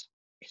that guilt.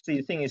 See,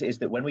 the thing is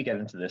that when we get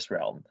into this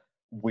realm,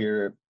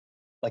 we're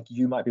like,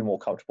 you might be more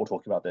comfortable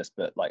talking about this,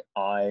 but like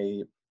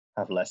I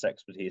have less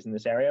expertise in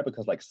this area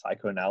because like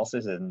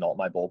psychoanalysis is not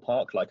my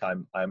ballpark. Like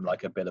I'm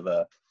like a bit of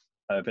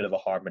a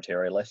hard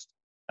materialist,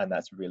 and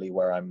that's really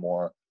where I'm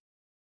more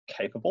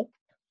capable.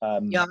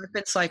 Yeah, I've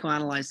been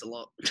psychoanalyzed a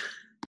lot.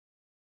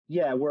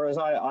 Yeah, whereas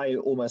I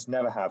almost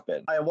never have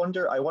been. I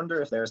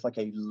wonder if there's like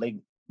a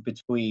link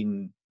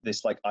between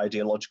this like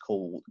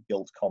ideological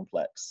guilt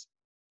complex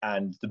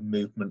and the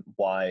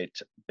movement-wide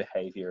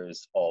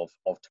behaviors of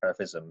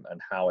TERFism and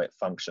how it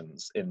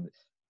functions in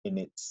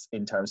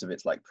terms of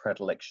its like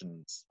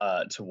predilections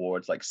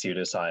towards like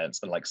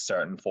pseudoscience and like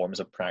certain forms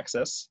of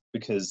praxis.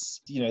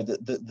 Because, you know,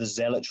 the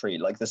zealotry,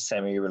 like the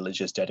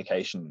semi-religious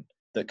dedication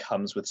that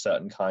comes with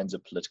certain kinds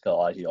of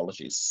political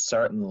ideologies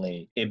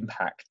certainly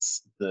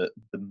impacts the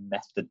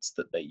methods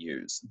that they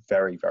use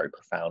very, very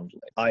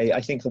profoundly.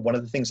 I think that one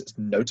of the things that's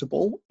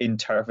notable in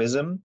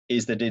TERFism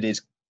is that it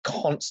is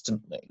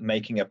constantly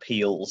making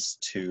appeals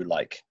to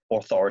like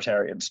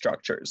authoritarian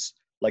structures,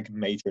 like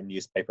major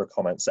newspaper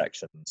comment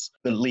sections,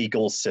 the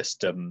legal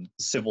system,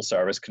 civil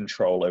service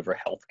control over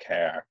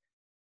healthcare,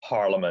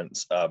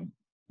 parliament,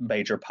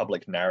 major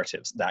public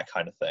narratives, that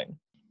kind of thing.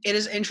 It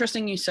is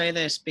interesting you say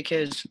this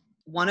because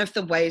one of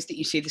the ways that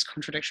you see this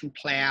contradiction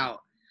play out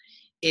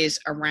is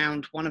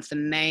around one of the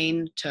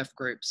main TERF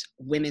groups,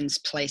 Women's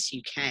Place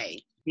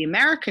UK, the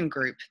American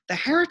group, the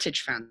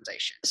Heritage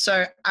Foundation.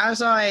 So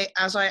as I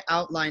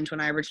outlined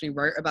when I originally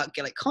wrote about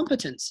Gillick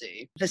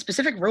competency, the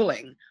specific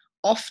ruling,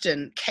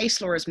 often case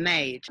law is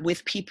made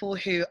with people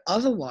who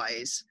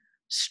otherwise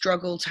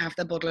struggle to have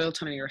their bodily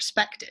autonomy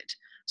respected.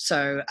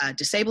 So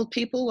disabled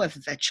people, whether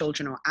they're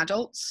children or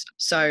adults.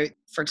 So,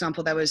 for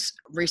example, there was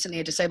recently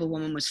a disabled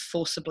woman was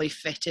forcibly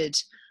fitted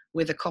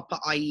with a copper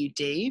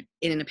IUD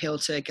in an appeal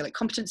to Gillick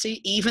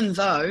competency, even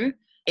though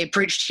it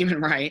breached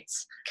human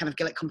rights. Kind of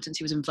Gillick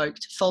competency was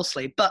invoked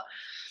falsely. But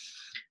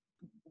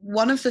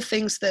one of the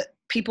things that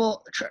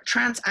people,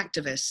 trans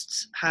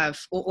activists have,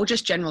 or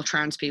just general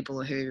trans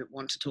people who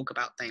want to talk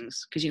about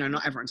things, because, you know,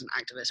 not everyone's an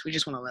activist, we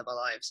just want to live our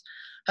lives,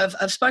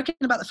 have spoken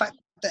about the fact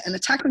that an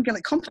attack on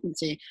Gillick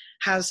competency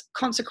has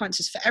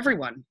consequences for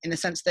everyone, in the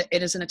sense that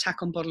it is an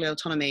attack on bodily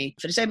autonomy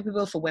for disabled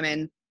people, for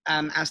women,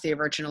 as the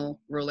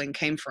original ruling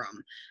came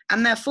from.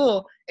 And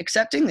therefore,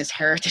 accepting this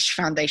Heritage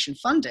Foundation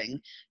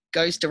funding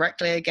goes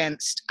directly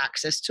against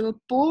access to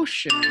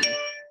abortion,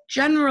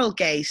 general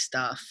gay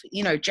stuff,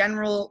 you know,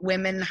 general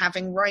women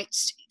having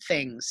rights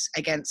things,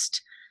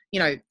 against, you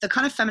know, the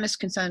kind of feminist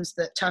concerns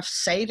that TERFs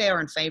say they are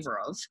in favor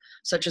of,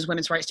 such as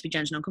women's rights to be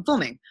gender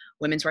non-conforming,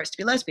 women's rights to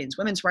be lesbians,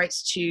 women's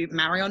rights to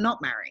marry or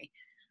not marry.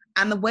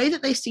 And the way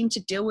that they seem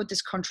to deal with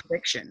this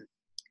contradiction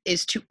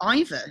is to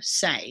either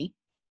say,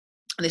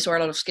 and this is where a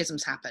lot of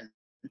schisms happen,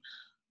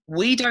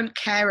 we don't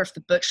care if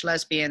the butch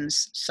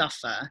lesbians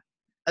suffer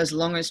as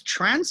long as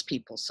trans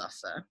people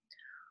suffer,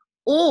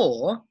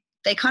 or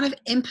they kind of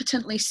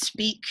impotently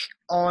speak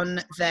on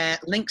their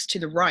links to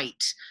the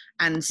right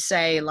and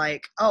say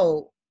like,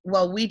 oh,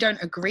 well, we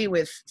don't agree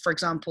with, for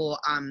example,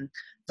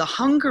 the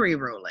Hungary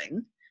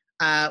ruling,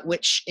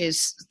 which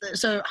is,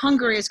 so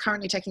Hungary is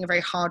currently taking a very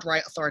hard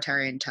right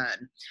authoritarian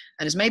turn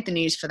and has made the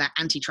news for that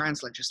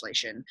anti-trans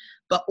legislation,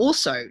 but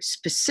also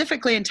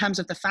specifically in terms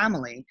of the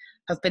family,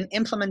 have been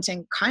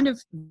implementing kind of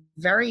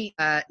very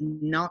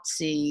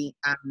Nazi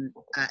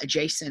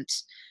adjacent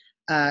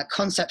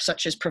concepts,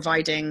 such as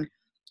providing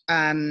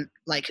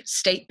like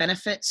state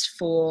benefits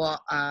for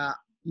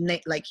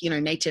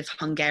native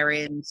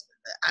Hungarians,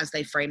 as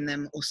they frame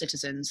them, or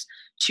citizens,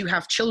 to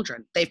have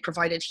children. They've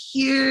provided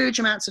huge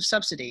amounts of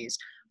subsidies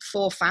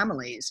for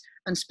families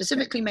and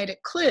specifically made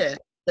it clear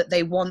that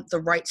they want the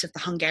rights of the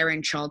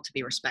Hungarian child to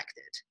be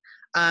respected.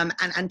 And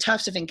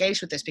TERFs have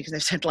engaged with this because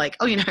they've said, like,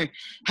 oh,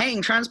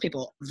 hating trans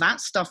people,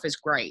 that stuff is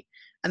great.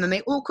 And then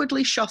they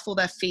awkwardly shuffle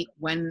their feet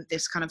when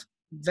this kind of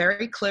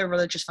very clear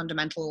religious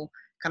fundamental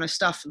kind of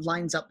stuff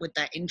lines up with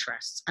their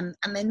interests. And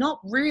they're not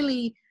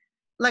really,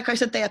 like I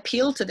said, they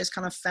appeal to this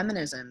kind of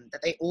feminism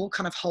that they all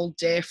kind of hold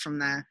dear from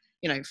their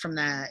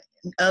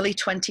early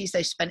 20s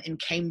they spent in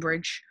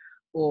Cambridge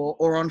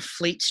or on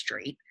Fleet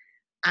Street.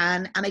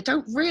 And they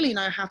don't really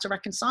know how to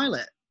reconcile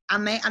it.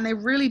 And they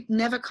really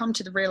never come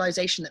to the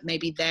realization that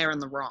maybe they're in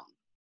the wrong.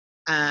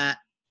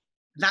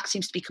 That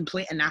seems to be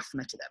complete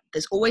anathema to them.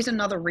 There's always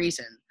another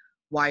reason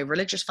why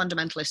religious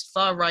fundamentalists,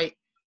 far-right,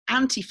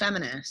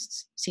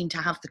 anti-feminists seem to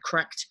have the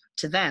correct,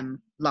 to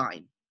them,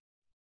 line.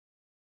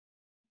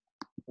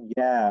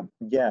 Yeah.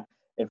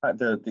 In fact,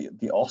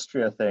 the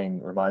Austria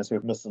thing reminds me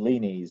of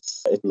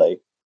Mussolini's Italy,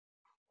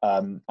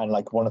 and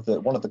like one of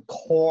the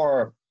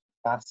core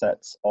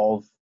facets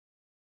of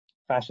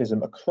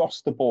fascism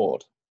across the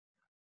board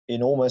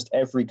in almost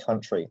every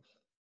country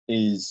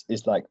is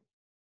like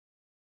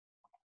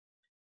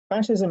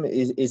fascism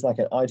is like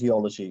an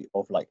ideology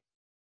of like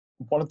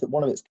one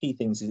of its key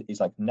things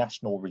is like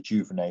national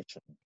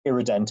rejuvenation,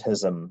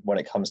 irredentism when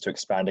it comes to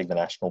expanding the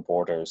national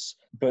borders,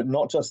 but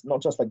not just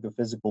like the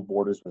physical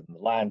borders within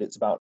the land. It's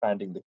about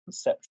expanding the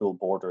conceptual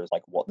borders,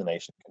 like what the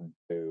nation can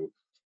do,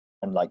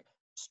 and like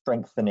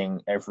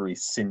strengthening every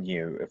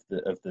sinew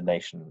of the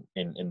nation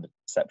in the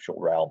conceptual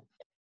realm.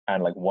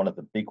 And like one of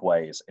the big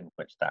ways in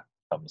which that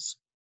comes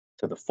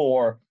to the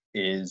fore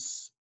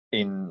is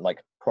in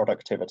like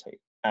productivity,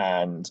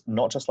 and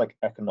not just like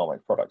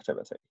economic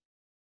productivity,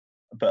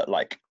 but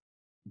like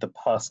the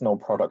personal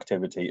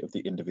productivity of the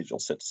individual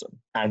citizen.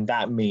 And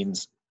that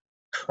means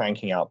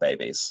cranking out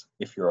babies.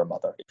 If you're a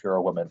mother, if you're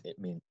a woman, it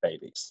means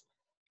babies.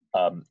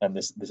 And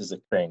this is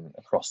a thing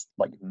across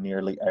like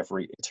nearly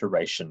every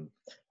iteration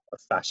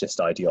of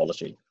fascist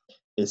ideology,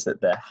 is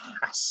that there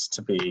has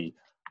to be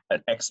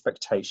an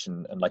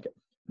expectation, and like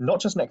not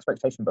just an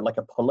expectation, but like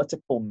a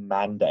political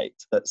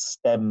mandate that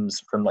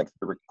stems from like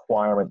the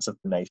requirements of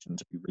the nation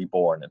to be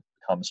reborn and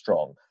become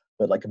strong.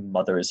 That like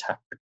mothers have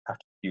to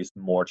produce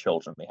more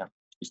children, they have to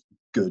produce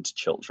good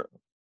children.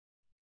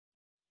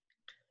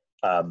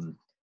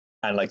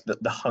 And like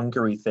the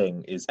Hungary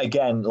thing is,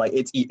 again, like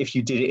it's, if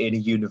you did it in a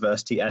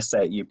university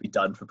essay, you'd be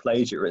done for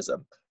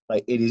plagiarism.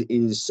 Like it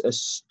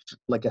is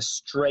like a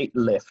straight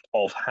lift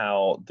of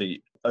how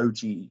the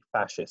OG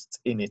fascists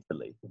in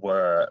Italy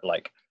were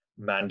like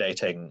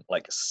mandating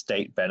like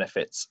state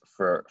benefits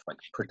for like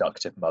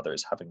productive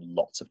mothers having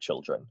lots of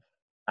children,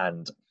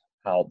 and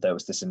how there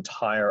was this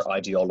entire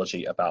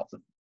ideology about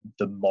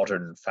the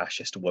modern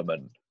fascist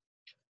woman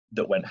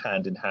that went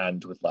hand in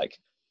hand with like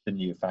the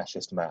new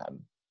fascist man.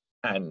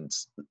 And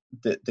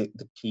the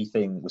key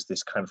thing was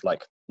this kind of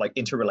like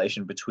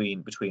interrelation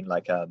between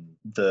like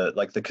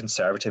the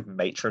conservative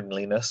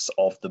matronliness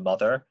of the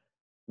mother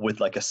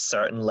with like a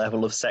certain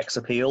level of sex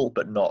appeal,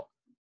 but not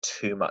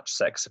too much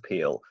sex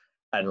appeal,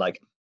 and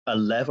like a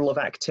level of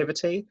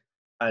activity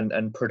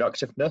and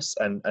productiveness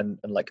and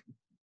like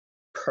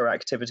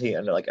proactivity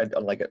and like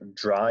a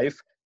drive,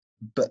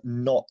 but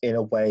not in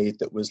a way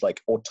that was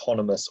like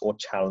autonomous or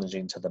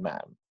challenging to the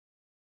man.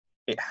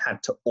 It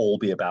had to all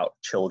be about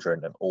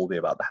children and all be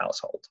about the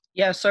household.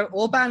 Yeah, so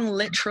Orban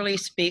literally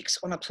speaks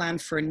on a plan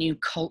for a new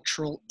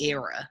cultural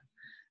era,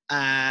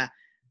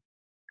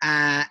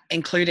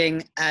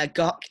 including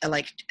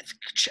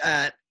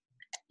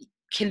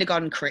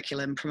kindergarten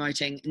curriculum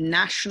promoting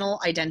national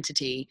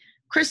identity,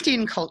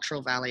 Christian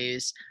cultural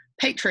values,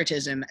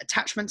 patriotism,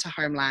 attachment to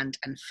homeland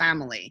and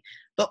family.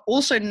 But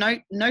also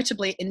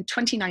notably in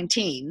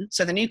 2019,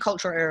 so the new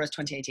cultural era is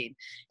 2018.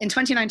 In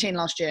 2019,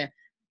 last year,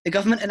 the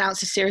government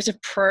announced a series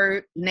of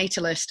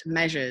pro-natalist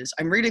measures.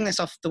 I'm reading this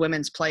off the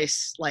Women's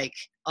Place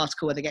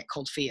article where they get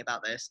cold feet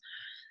about this.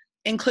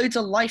 Includes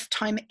a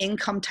lifetime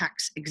income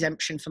tax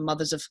exemption for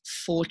mothers of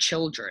 4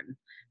 children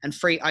and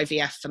free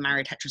IVF for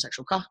married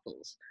heterosexual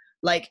couples.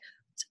 Like,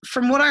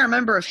 from what I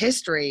remember of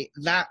history,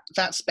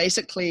 that's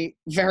basically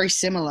very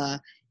similar,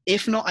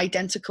 if not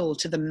identical,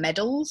 to the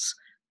medals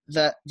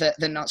that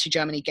the Nazi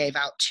Germany gave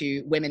out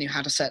to women who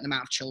had a certain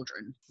amount of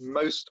children.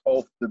 Most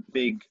of the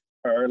big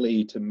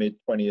early to mid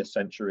 20th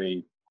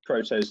century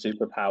proto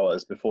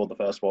superpowers before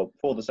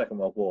the Second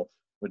World War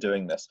were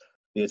doing this.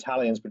 The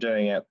Italians were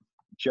doing it,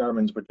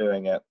 Germans were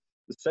doing it,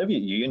 the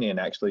Soviet Union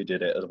actually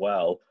did it as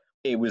well.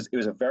 It was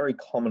a very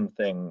common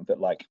thing that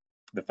like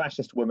the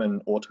fascist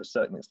woman, or to a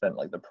certain extent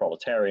like the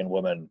proletarian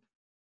woman,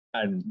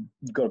 and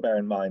you've got to bear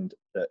in mind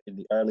that in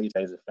the early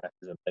days of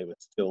fascism they were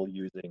still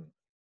using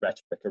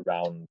rhetoric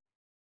around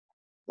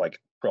like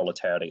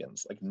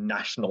proletarians, like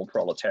national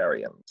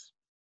proletarians.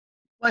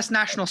 Well, it's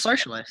National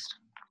Socialist.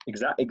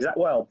 Exactly.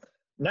 Well,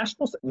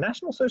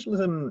 National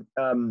Socialism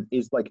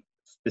is like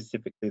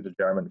specifically the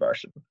German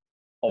version,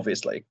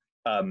 obviously.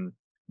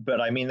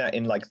 but I mean that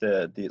in like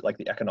the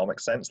economic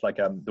sense, like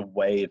the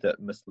way that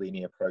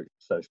Mussolini approached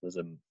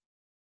socialism,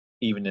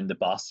 even in the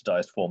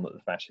bastardized form that the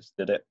fascists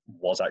did it,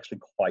 was actually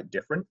quite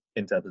different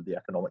in terms of the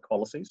economic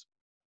policies.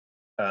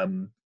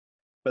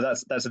 But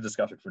that's a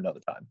discussion for another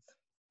time.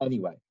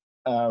 Anyway,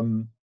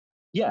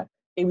 yeah,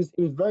 it was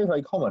very,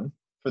 very common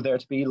for there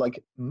to be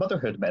like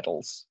motherhood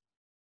medals.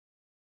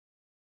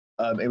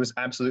 It was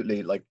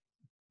absolutely like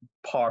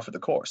par for the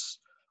course.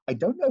 I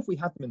don't know if we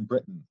had them in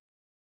Britain.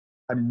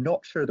 I'm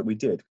not sure that we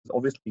did, because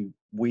obviously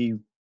we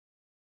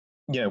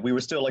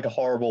were still like a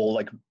horrible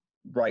like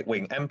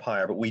right-wing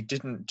empire, but we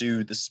didn't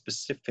do the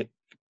specific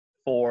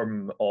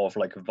form of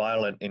like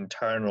violent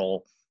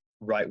internal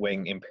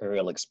right-wing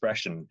imperial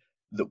expression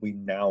that we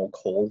now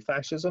call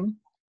fascism.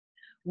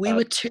 We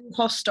were too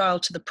hostile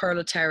to the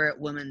proletariat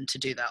woman to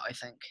do that, I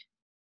think.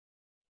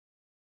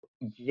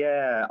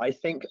 Yeah, I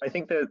think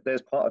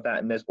there's part of that,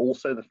 and there's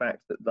also the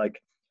fact that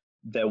like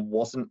there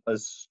wasn't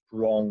as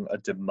strong a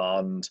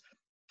demand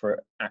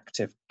for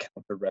active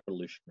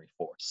counter-revolutionary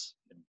force,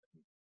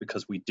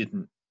 because we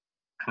didn't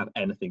have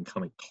anything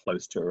coming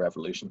close to a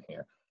revolution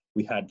here.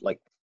 We had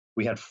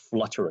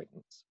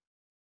flutterings,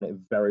 and it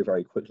very,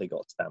 very quickly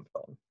got stamped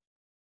on.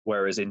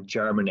 Whereas in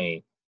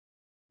Germany,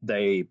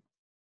 they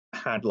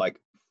had like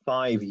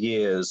 5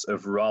 years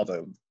of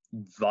rather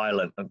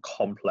violent and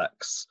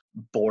complex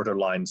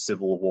borderline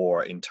civil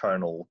war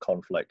internal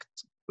conflict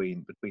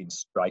between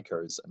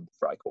strikers and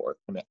Freikorps.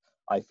 And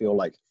I feel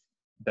like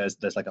there's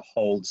like a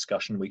whole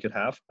discussion we could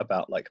have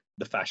about like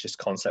the fascist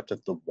concept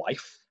of the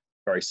wife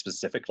very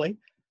specifically,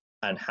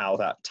 and how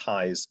that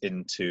ties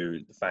into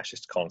the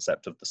fascist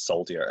concept of the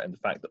soldier, and the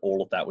fact that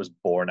all of that was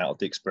born out of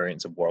the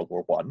experience of World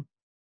War I.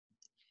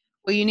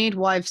 Well, you need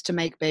wives to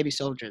make baby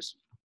soldiers.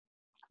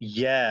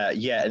 Yeah,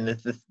 and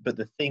but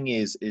the thing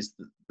is that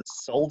the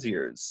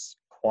soldiers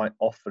quite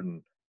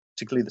often,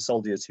 particularly the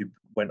soldiers who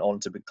went on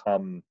to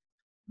become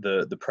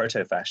the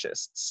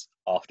proto-fascists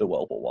after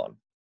World War One,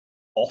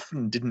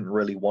 often didn't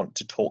really want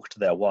to talk to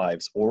their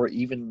wives or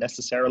even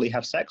necessarily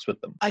have sex with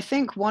them. I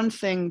think one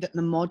thing that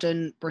the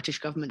modern British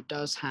government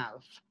does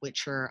have,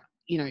 which are,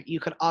 you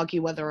could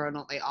argue whether or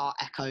not they are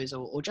echoes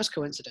or just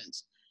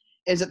coincidence,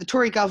 is that the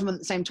Tory government,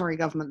 the same Tory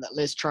government that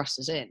Liz Truss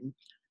is in,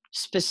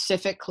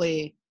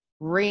 specifically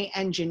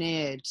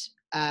re-engineered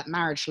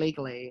marriage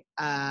legally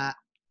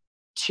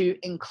to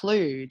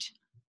include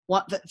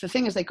what the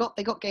thing is, they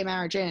got gay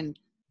marriage in,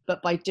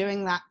 but by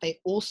doing that they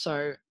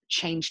also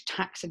changed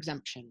tax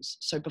exemptions.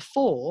 So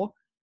before,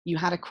 you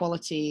had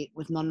equality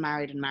with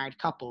non-married and married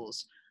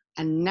couples,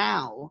 and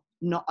now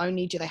not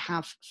only do they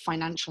have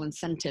financial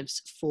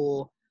incentives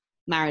for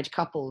married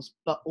couples,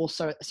 but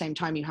also at the same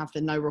time you have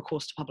the no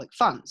recourse to public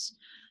funds.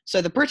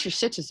 So the British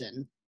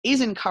citizen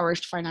is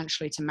encouraged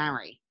financially to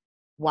marry,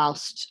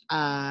 whilst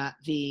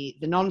the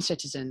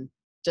non-citizen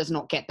does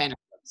not get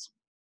benefits.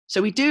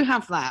 So we do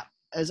have that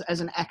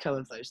as an echo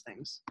of those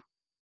things.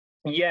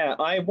 Yeah,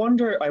 I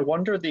wonder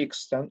the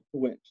extent to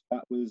which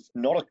that was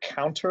not a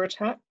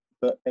counterattack,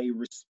 but a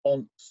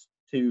response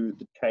to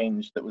the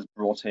change that was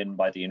brought in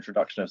by the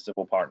introduction of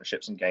civil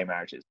partnerships and gay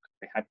marriages.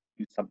 They had to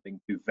do something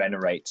to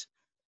venerate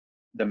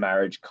the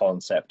marriage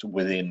concept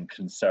within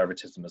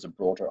conservatism as a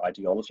broader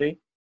ideology.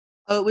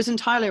 Oh, it was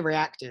entirely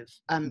reactive.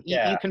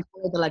 Yeah. You can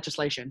follow the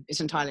legislation.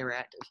 It's entirely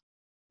reactive.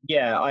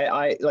 Yeah,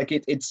 I like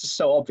it. It's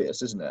so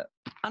obvious, isn't it?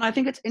 And I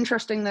think it's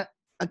interesting that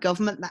a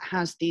government that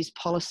has these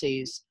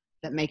policies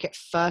that make it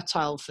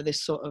fertile for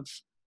this sort of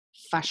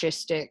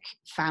fascistic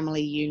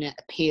family unit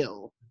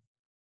appeal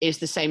is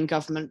the same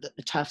government that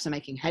the TERFs are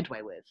making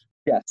headway with.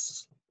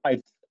 Yes,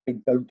 I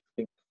don't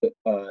think that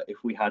if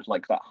we had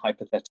like that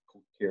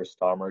hypothetical Keir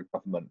Starmer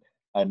government,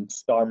 and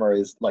Starmer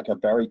is like a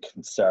very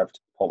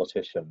conservative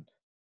politician,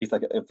 he's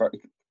like a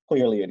very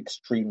clearly an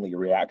extremely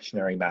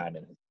reactionary man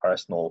in his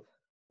personal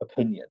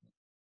opinion.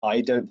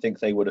 I don't think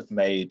they would have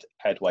made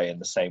headway in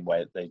the same way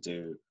that they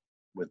do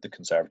with the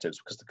Conservatives,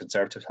 because the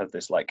Conservatives have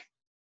this like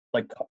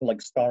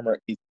Starmer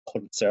is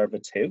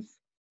conservative,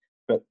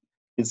 but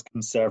his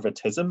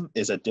conservatism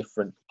is a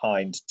different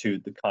kind to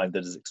the kind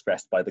that is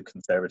expressed by the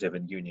Conservative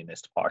and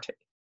Unionist Party.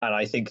 And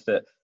I think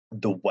that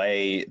the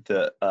way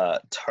that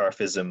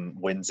TERFism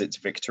wins its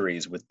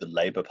victories with the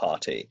Labour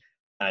Party,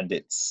 and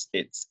it's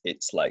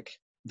like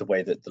the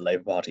way that the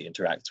Labour Party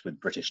interacts with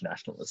British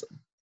nationalism,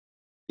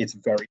 it's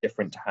very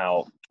different to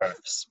how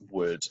TERFs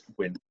would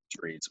win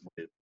victories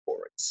with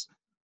Tories.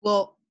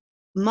 Well,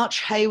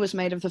 much hay was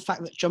made of the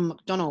fact that John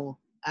McDonnell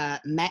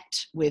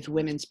met with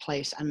Women's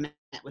Place and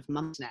met with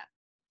Mumsnet.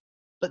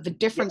 But the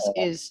difference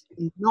is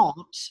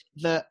not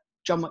that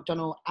John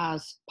McDonnell,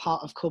 as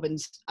part of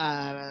Corbyn's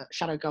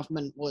shadow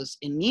government, was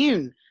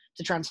immune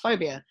to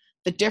transphobia.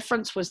 The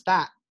difference was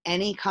that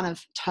any kind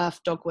of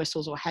TERF dog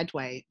whistles or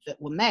headway that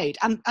were made,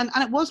 and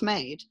it was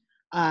made,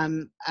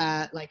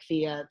 like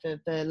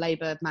the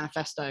Labour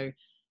manifesto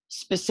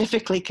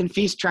specifically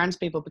confused trans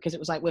people, because it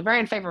was like, we're very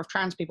in favour of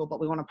trans people, but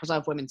we want to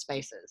preserve women's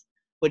spaces,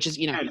 which is,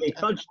 Yeah, they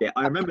fudged it.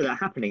 I remember that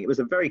happening. It was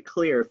a very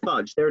clear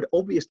fudge. There had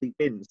obviously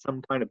been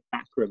some kind of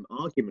backroom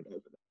argument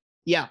over that.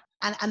 Yeah,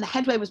 and the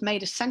headway was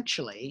made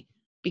essentially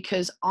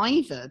because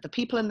either the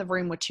people in the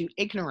room were too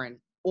ignorant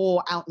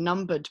or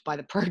outnumbered by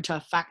the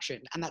pro-TERF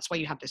faction, and that's why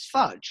you have this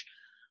fudge.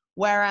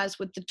 Whereas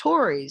with the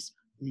Tories,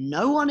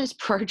 no one is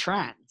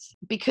pro-trans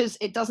because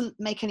it doesn't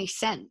make any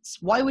sense.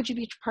 Why would you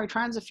be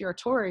pro-trans if you're a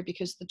Tory?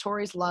 Because the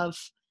Tories love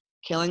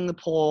killing the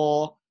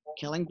poor,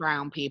 killing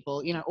brown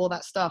people, you know, all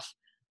that stuff.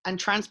 And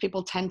trans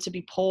people tend to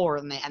be poor,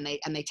 and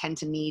they tend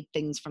to need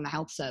things from the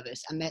health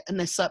service, and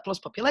they're surplus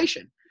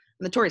population.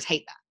 And the Tories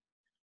hate that.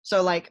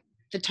 So like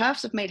the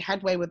TERFs have made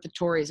headway with the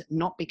Tories,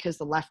 not because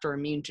the left are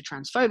immune to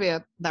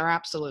transphobia, they're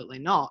absolutely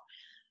not,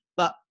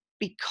 but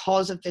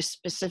because of this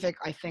specific,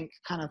 I think,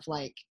 kind of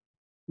like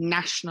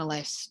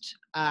nationalist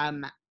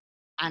and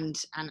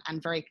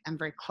very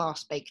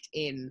class baked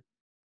in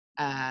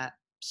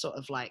sort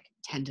of like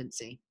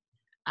tendency,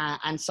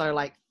 and so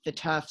like the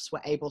TERFs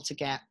were able to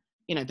get,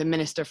 you know, the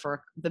minister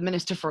for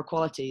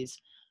equalities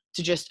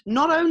to just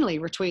not only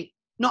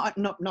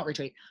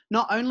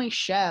not only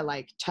share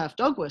like TERF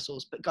dog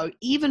whistles, but go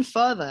even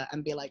further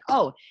and be like,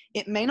 oh,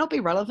 it may not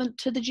be relevant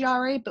to the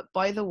GRA, but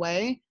by the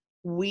way,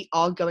 we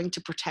are going to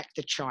protect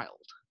the child.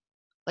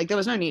 Like there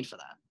was no need for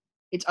that.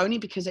 It's only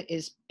because it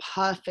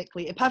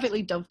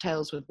perfectly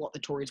dovetails with what the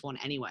Tories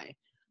want anyway.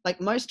 Like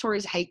most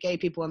Tories hate gay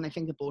people and they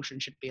think abortion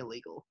should be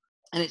illegal.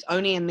 And it's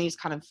only in these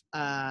kind of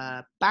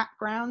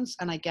backgrounds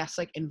and I guess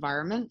like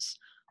environments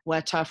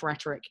where TERF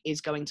rhetoric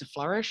is going to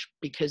flourish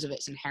because of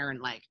its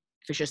inherent like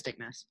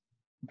fascisticness.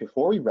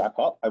 Before we wrap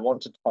up, I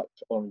want to touch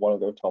on one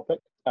other topic.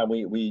 And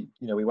we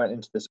went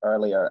into this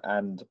earlier,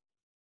 and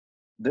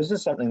this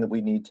is something that we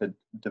need to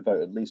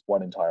devote at least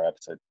one entire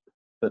episode.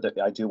 But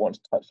I do want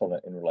to touch on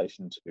it in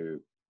relation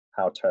to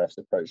how TERFs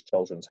approach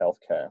children's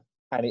healthcare.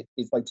 And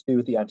it's like to do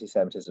with the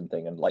anti-Semitism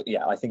thing. And like,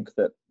 yeah, I think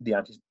that the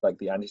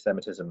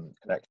anti-Semitism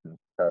connection to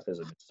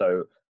TERFism is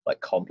so like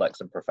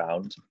complex and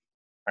profound,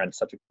 and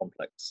such a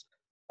complex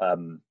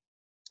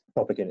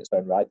topic in its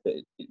own right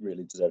that it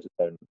really deserves its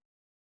own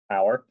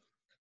hour.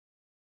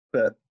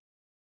 But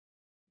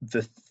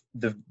the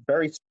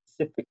very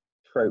specific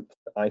trope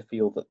that I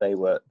feel that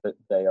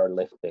they are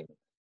lifting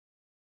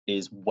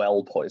is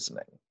well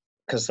poisoning,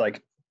 because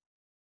like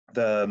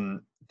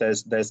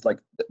there's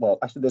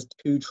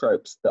two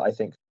tropes that I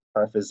think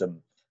TERFism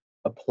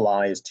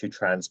applies to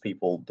trans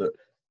people that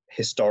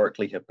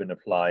historically have been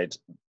applied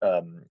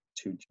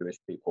to Jewish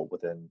people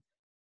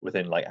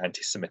within like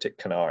anti-Semitic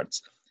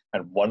canards,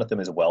 and one of them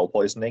is well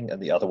poisoning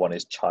and the other one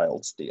is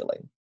child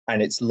stealing.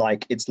 And it's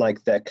like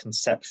their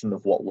conception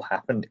of what will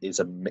happen is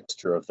a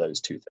mixture of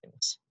those two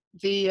things.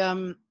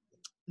 The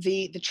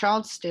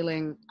child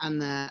stealing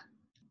and the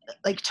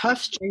like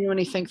TERFs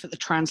genuinely think that the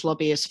trans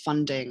lobby is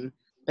funding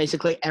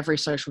basically every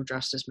social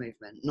justice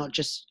movement, not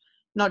just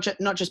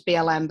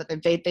BLM, but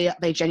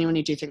they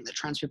genuinely do think that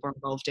trans people are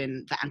involved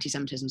in the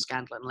anti-Semitism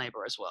scandal in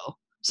Labour as well.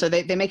 So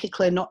they make it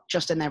clear, not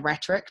just in their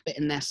rhetoric, but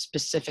in their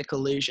specific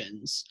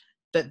allusions,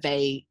 that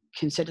they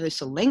consider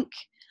this a link.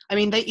 I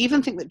mean, they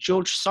even think that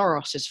George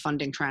Soros is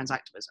funding trans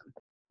activism.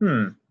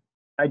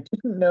 I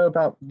didn't know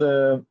about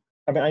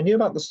I knew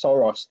about the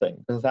Soros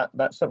thing, because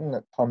that's something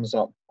that comes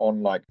up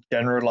on like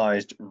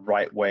generalized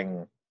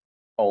right-wing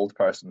old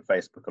person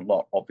Facebook a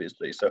lot,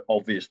 obviously. So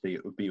obviously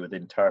it would be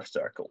within TERF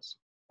circles.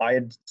 I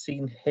had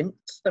seen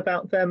hints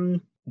about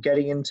them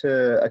getting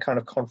into a kind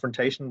of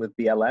confrontation with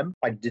BLM.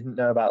 I didn't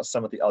know about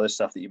some of the other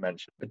stuff that you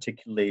mentioned,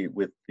 particularly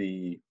with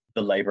the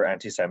Labour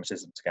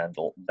anti-Semitism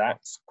scandal.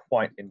 That's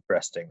quite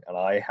interesting. And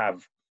I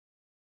have,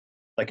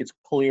 like, it's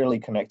clearly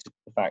connected to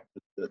the fact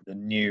that the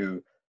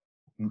new,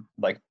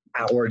 like,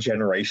 our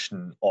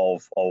generation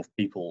of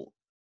people,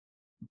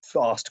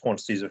 vast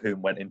quantities of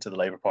whom went into the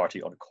Labour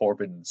Party on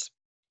Corbyn's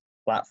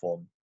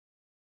platform,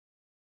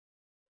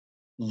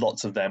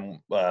 lots of them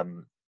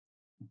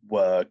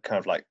were kind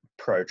of like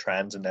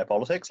pro-trans in their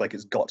politics. Like,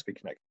 it's got to be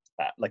connected to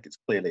that. Like, it's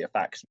clearly a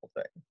factional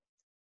thing.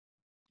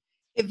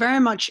 It very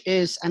much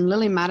is. And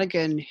Lily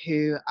Madigan,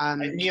 who I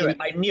knew it.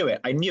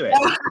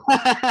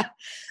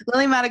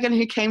 Lily Madigan,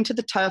 who came to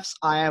the TERF's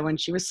ire when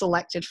she was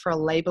selected for a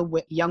Labour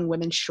Young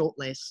Women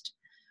shortlist,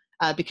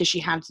 because she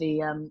had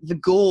the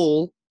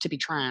gall to be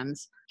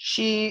trans.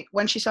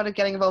 When she started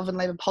getting involved in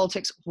Labour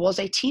politics, was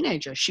a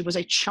teenager. She was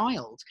a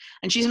child.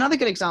 And she's another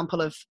good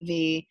example of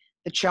the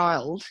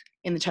child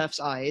in the TERF's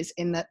eyes,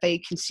 in that they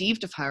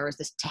conceived of her as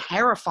this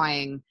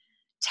terrifying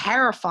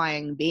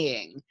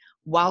being,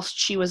 whilst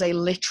she was a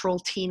literal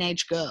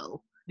teenage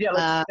girl.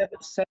 Yeah, like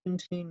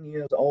 17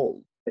 years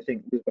old, I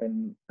think, was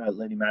when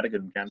Lady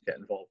Madigan began to get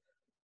involved.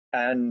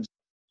 And,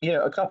 you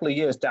know, a couple of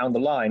years down the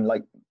line,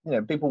 like, you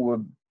know, people were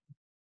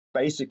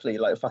basically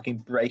like fucking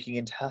breaking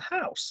into her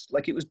house.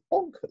 Like, it was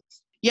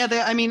bonkers. Yeah,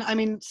 I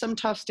mean, some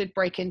TERFs did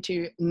break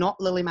into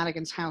not Lily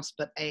Madigan's house,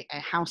 but a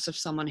house of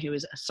someone who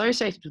was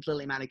associated with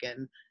Lily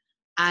Madigan,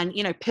 and,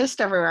 you know, pissed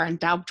everywhere and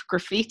daubed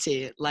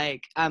graffiti.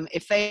 Like,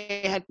 if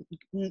they had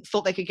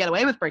thought they could get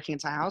away with breaking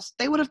into a house,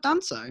 they would have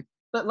done so.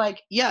 But,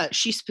 like, yeah,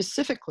 she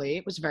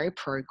specifically was very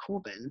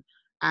pro-Corbyn.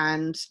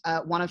 And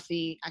one of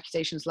the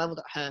accusations leveled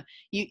at her,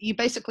 you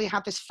basically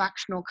have this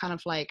factional kind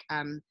of like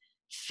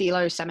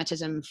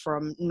philo-Semitism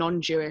from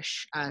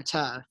non-Jewish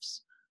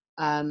TERFs.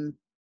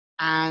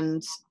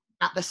 and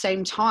at the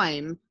same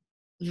time,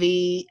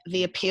 the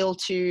appeal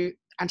to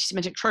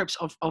anti-Semitic tropes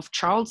of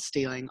child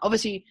stealing.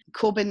 Obviously,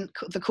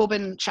 the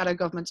Corbyn shadow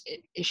government's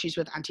issues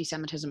with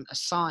anti-Semitism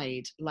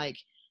aside, like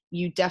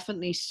you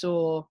definitely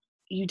saw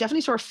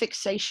a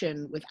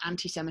fixation with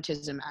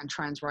anti-Semitism and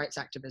trans rights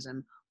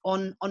activism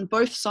on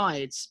both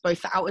sides,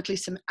 both the outwardly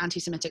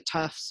anti-Semitic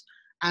TERFs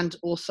and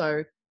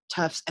also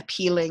TERFs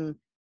appealing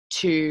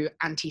to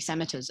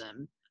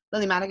anti-Semitism.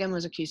 Lily Madigan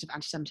was accused of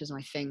anti-Semitism,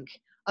 I think.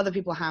 Other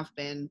people have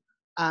been.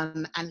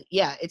 And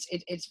yeah,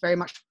 it's very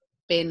much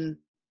been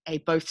a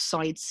both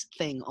sides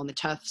thing on the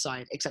TERF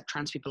side, except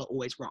trans people are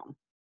always wrong.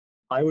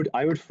 I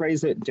would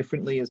phrase it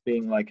differently as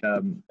being like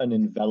an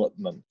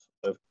envelopment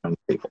of trans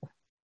people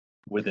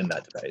within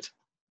that debate.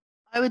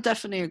 I would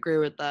definitely agree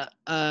with that.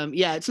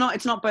 Yeah, it's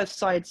not both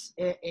sides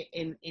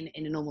in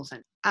a normal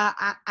sense.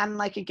 And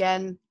like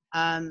again,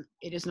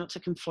 it is not to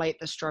conflate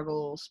the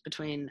struggles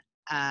between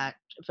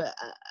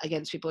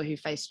against people who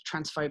face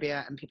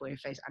transphobia and people who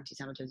face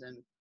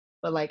anti-Semitism.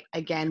 But like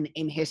again,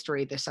 in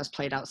history, this has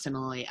played out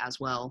similarly as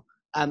well.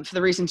 For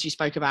the reasons you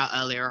spoke about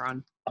earlier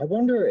on. I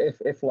wonder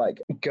if like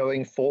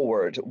going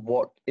forward,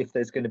 what if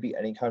there's going to be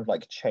any kind of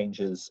like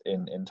changes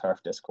in TERF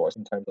discourse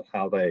in terms of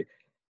how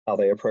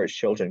they approach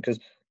children, because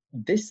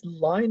this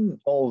line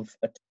of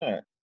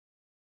attack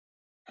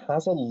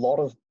has a lot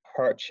of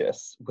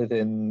purchase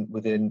within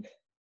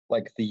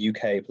like the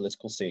UK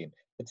political scene,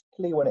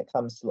 particularly when it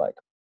comes to like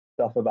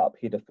stuff about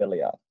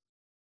pedophilia,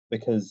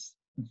 because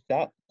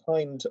that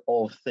kind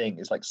of thing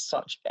is like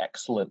such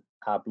excellent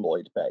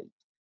tabloid bait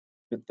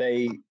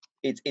that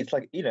it's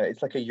like, you know,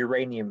 it's like a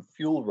uranium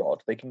fuel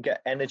rod. They can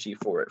get energy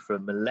for it for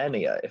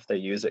millennia if they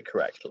use it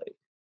correctly.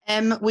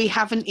 We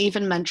haven't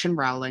even mentioned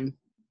Rowling.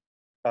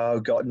 Oh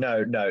god,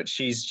 no,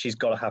 she's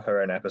got to have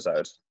her own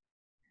episode.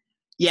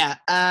 Yeah,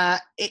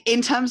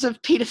 in terms of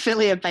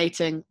pedophilia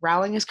baiting,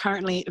 Rowling is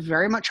currently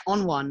very much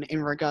on one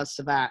in regards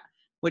to that,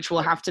 which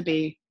will have to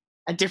be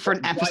a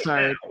different episode.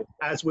 Right now,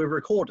 as we're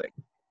recording.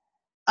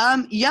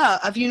 Yeah,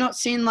 have you not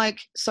seen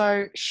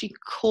so she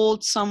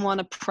called someone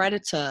a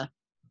predator.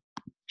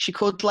 She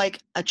called like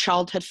a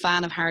childhood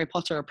fan of Harry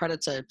Potter a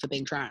predator for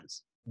being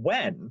trans.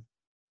 When?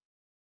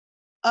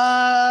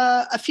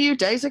 A few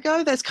days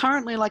ago. There's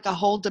currently like a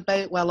whole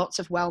debate where lots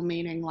of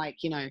well-meaning,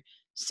 like, you know,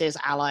 cis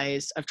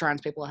allies of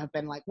trans people have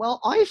been like, well,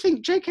 I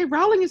think J.K.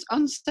 Rowling is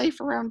unsafe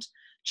around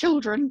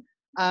children,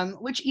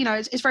 which, you know,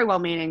 it's very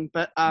well-meaning,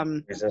 but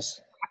Jesus.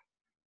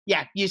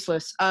 yeah,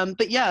 useless.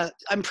 But yeah,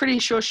 I'm pretty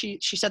sure she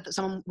said that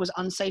someone was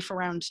unsafe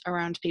around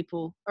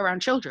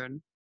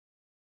children.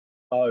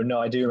 Oh no,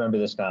 I do remember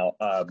this now.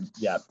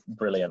 Yeah,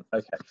 brilliant.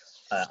 Okay,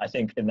 I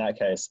think in that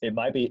case, it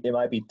might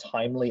be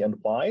timely and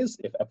wise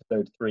if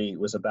episode 3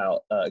 was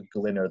about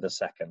Glinner the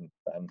Second.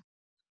 Then.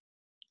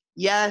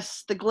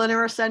 Yes, the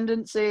Glinner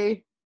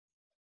ascendancy.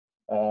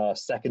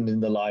 Second in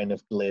the line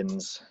of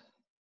Glins.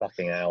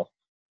 Fucking hell.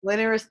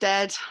 Glinner is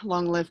dead.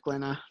 Long live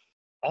Glinner.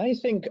 I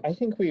think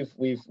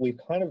we've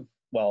kind of,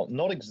 well,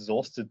 not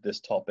exhausted this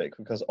topic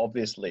because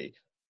obviously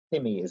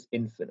Timmy is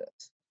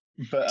infinite.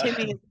 But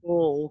Timmy is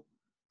all.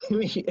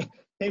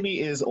 Timmy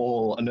is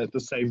all, and at the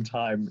same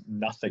time,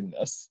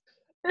 nothingness.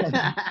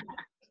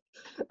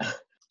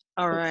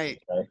 All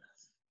right. Okay.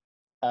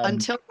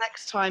 Until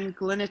next time,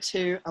 Glinner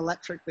 2,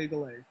 Electric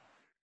Boogaloo.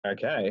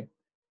 Okay.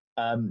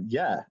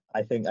 Yeah,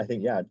 I think,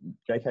 yeah,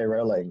 J.K.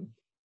 Rowling,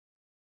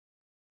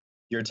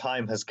 your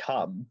time has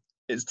come.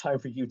 It's time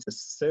for you to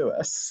sue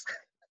us.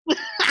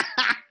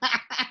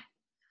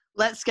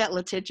 Let's get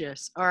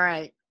litigious. All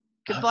right.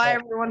 Goodbye,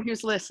 everyone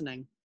who's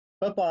listening.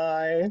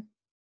 Bye-bye.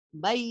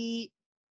 Bye.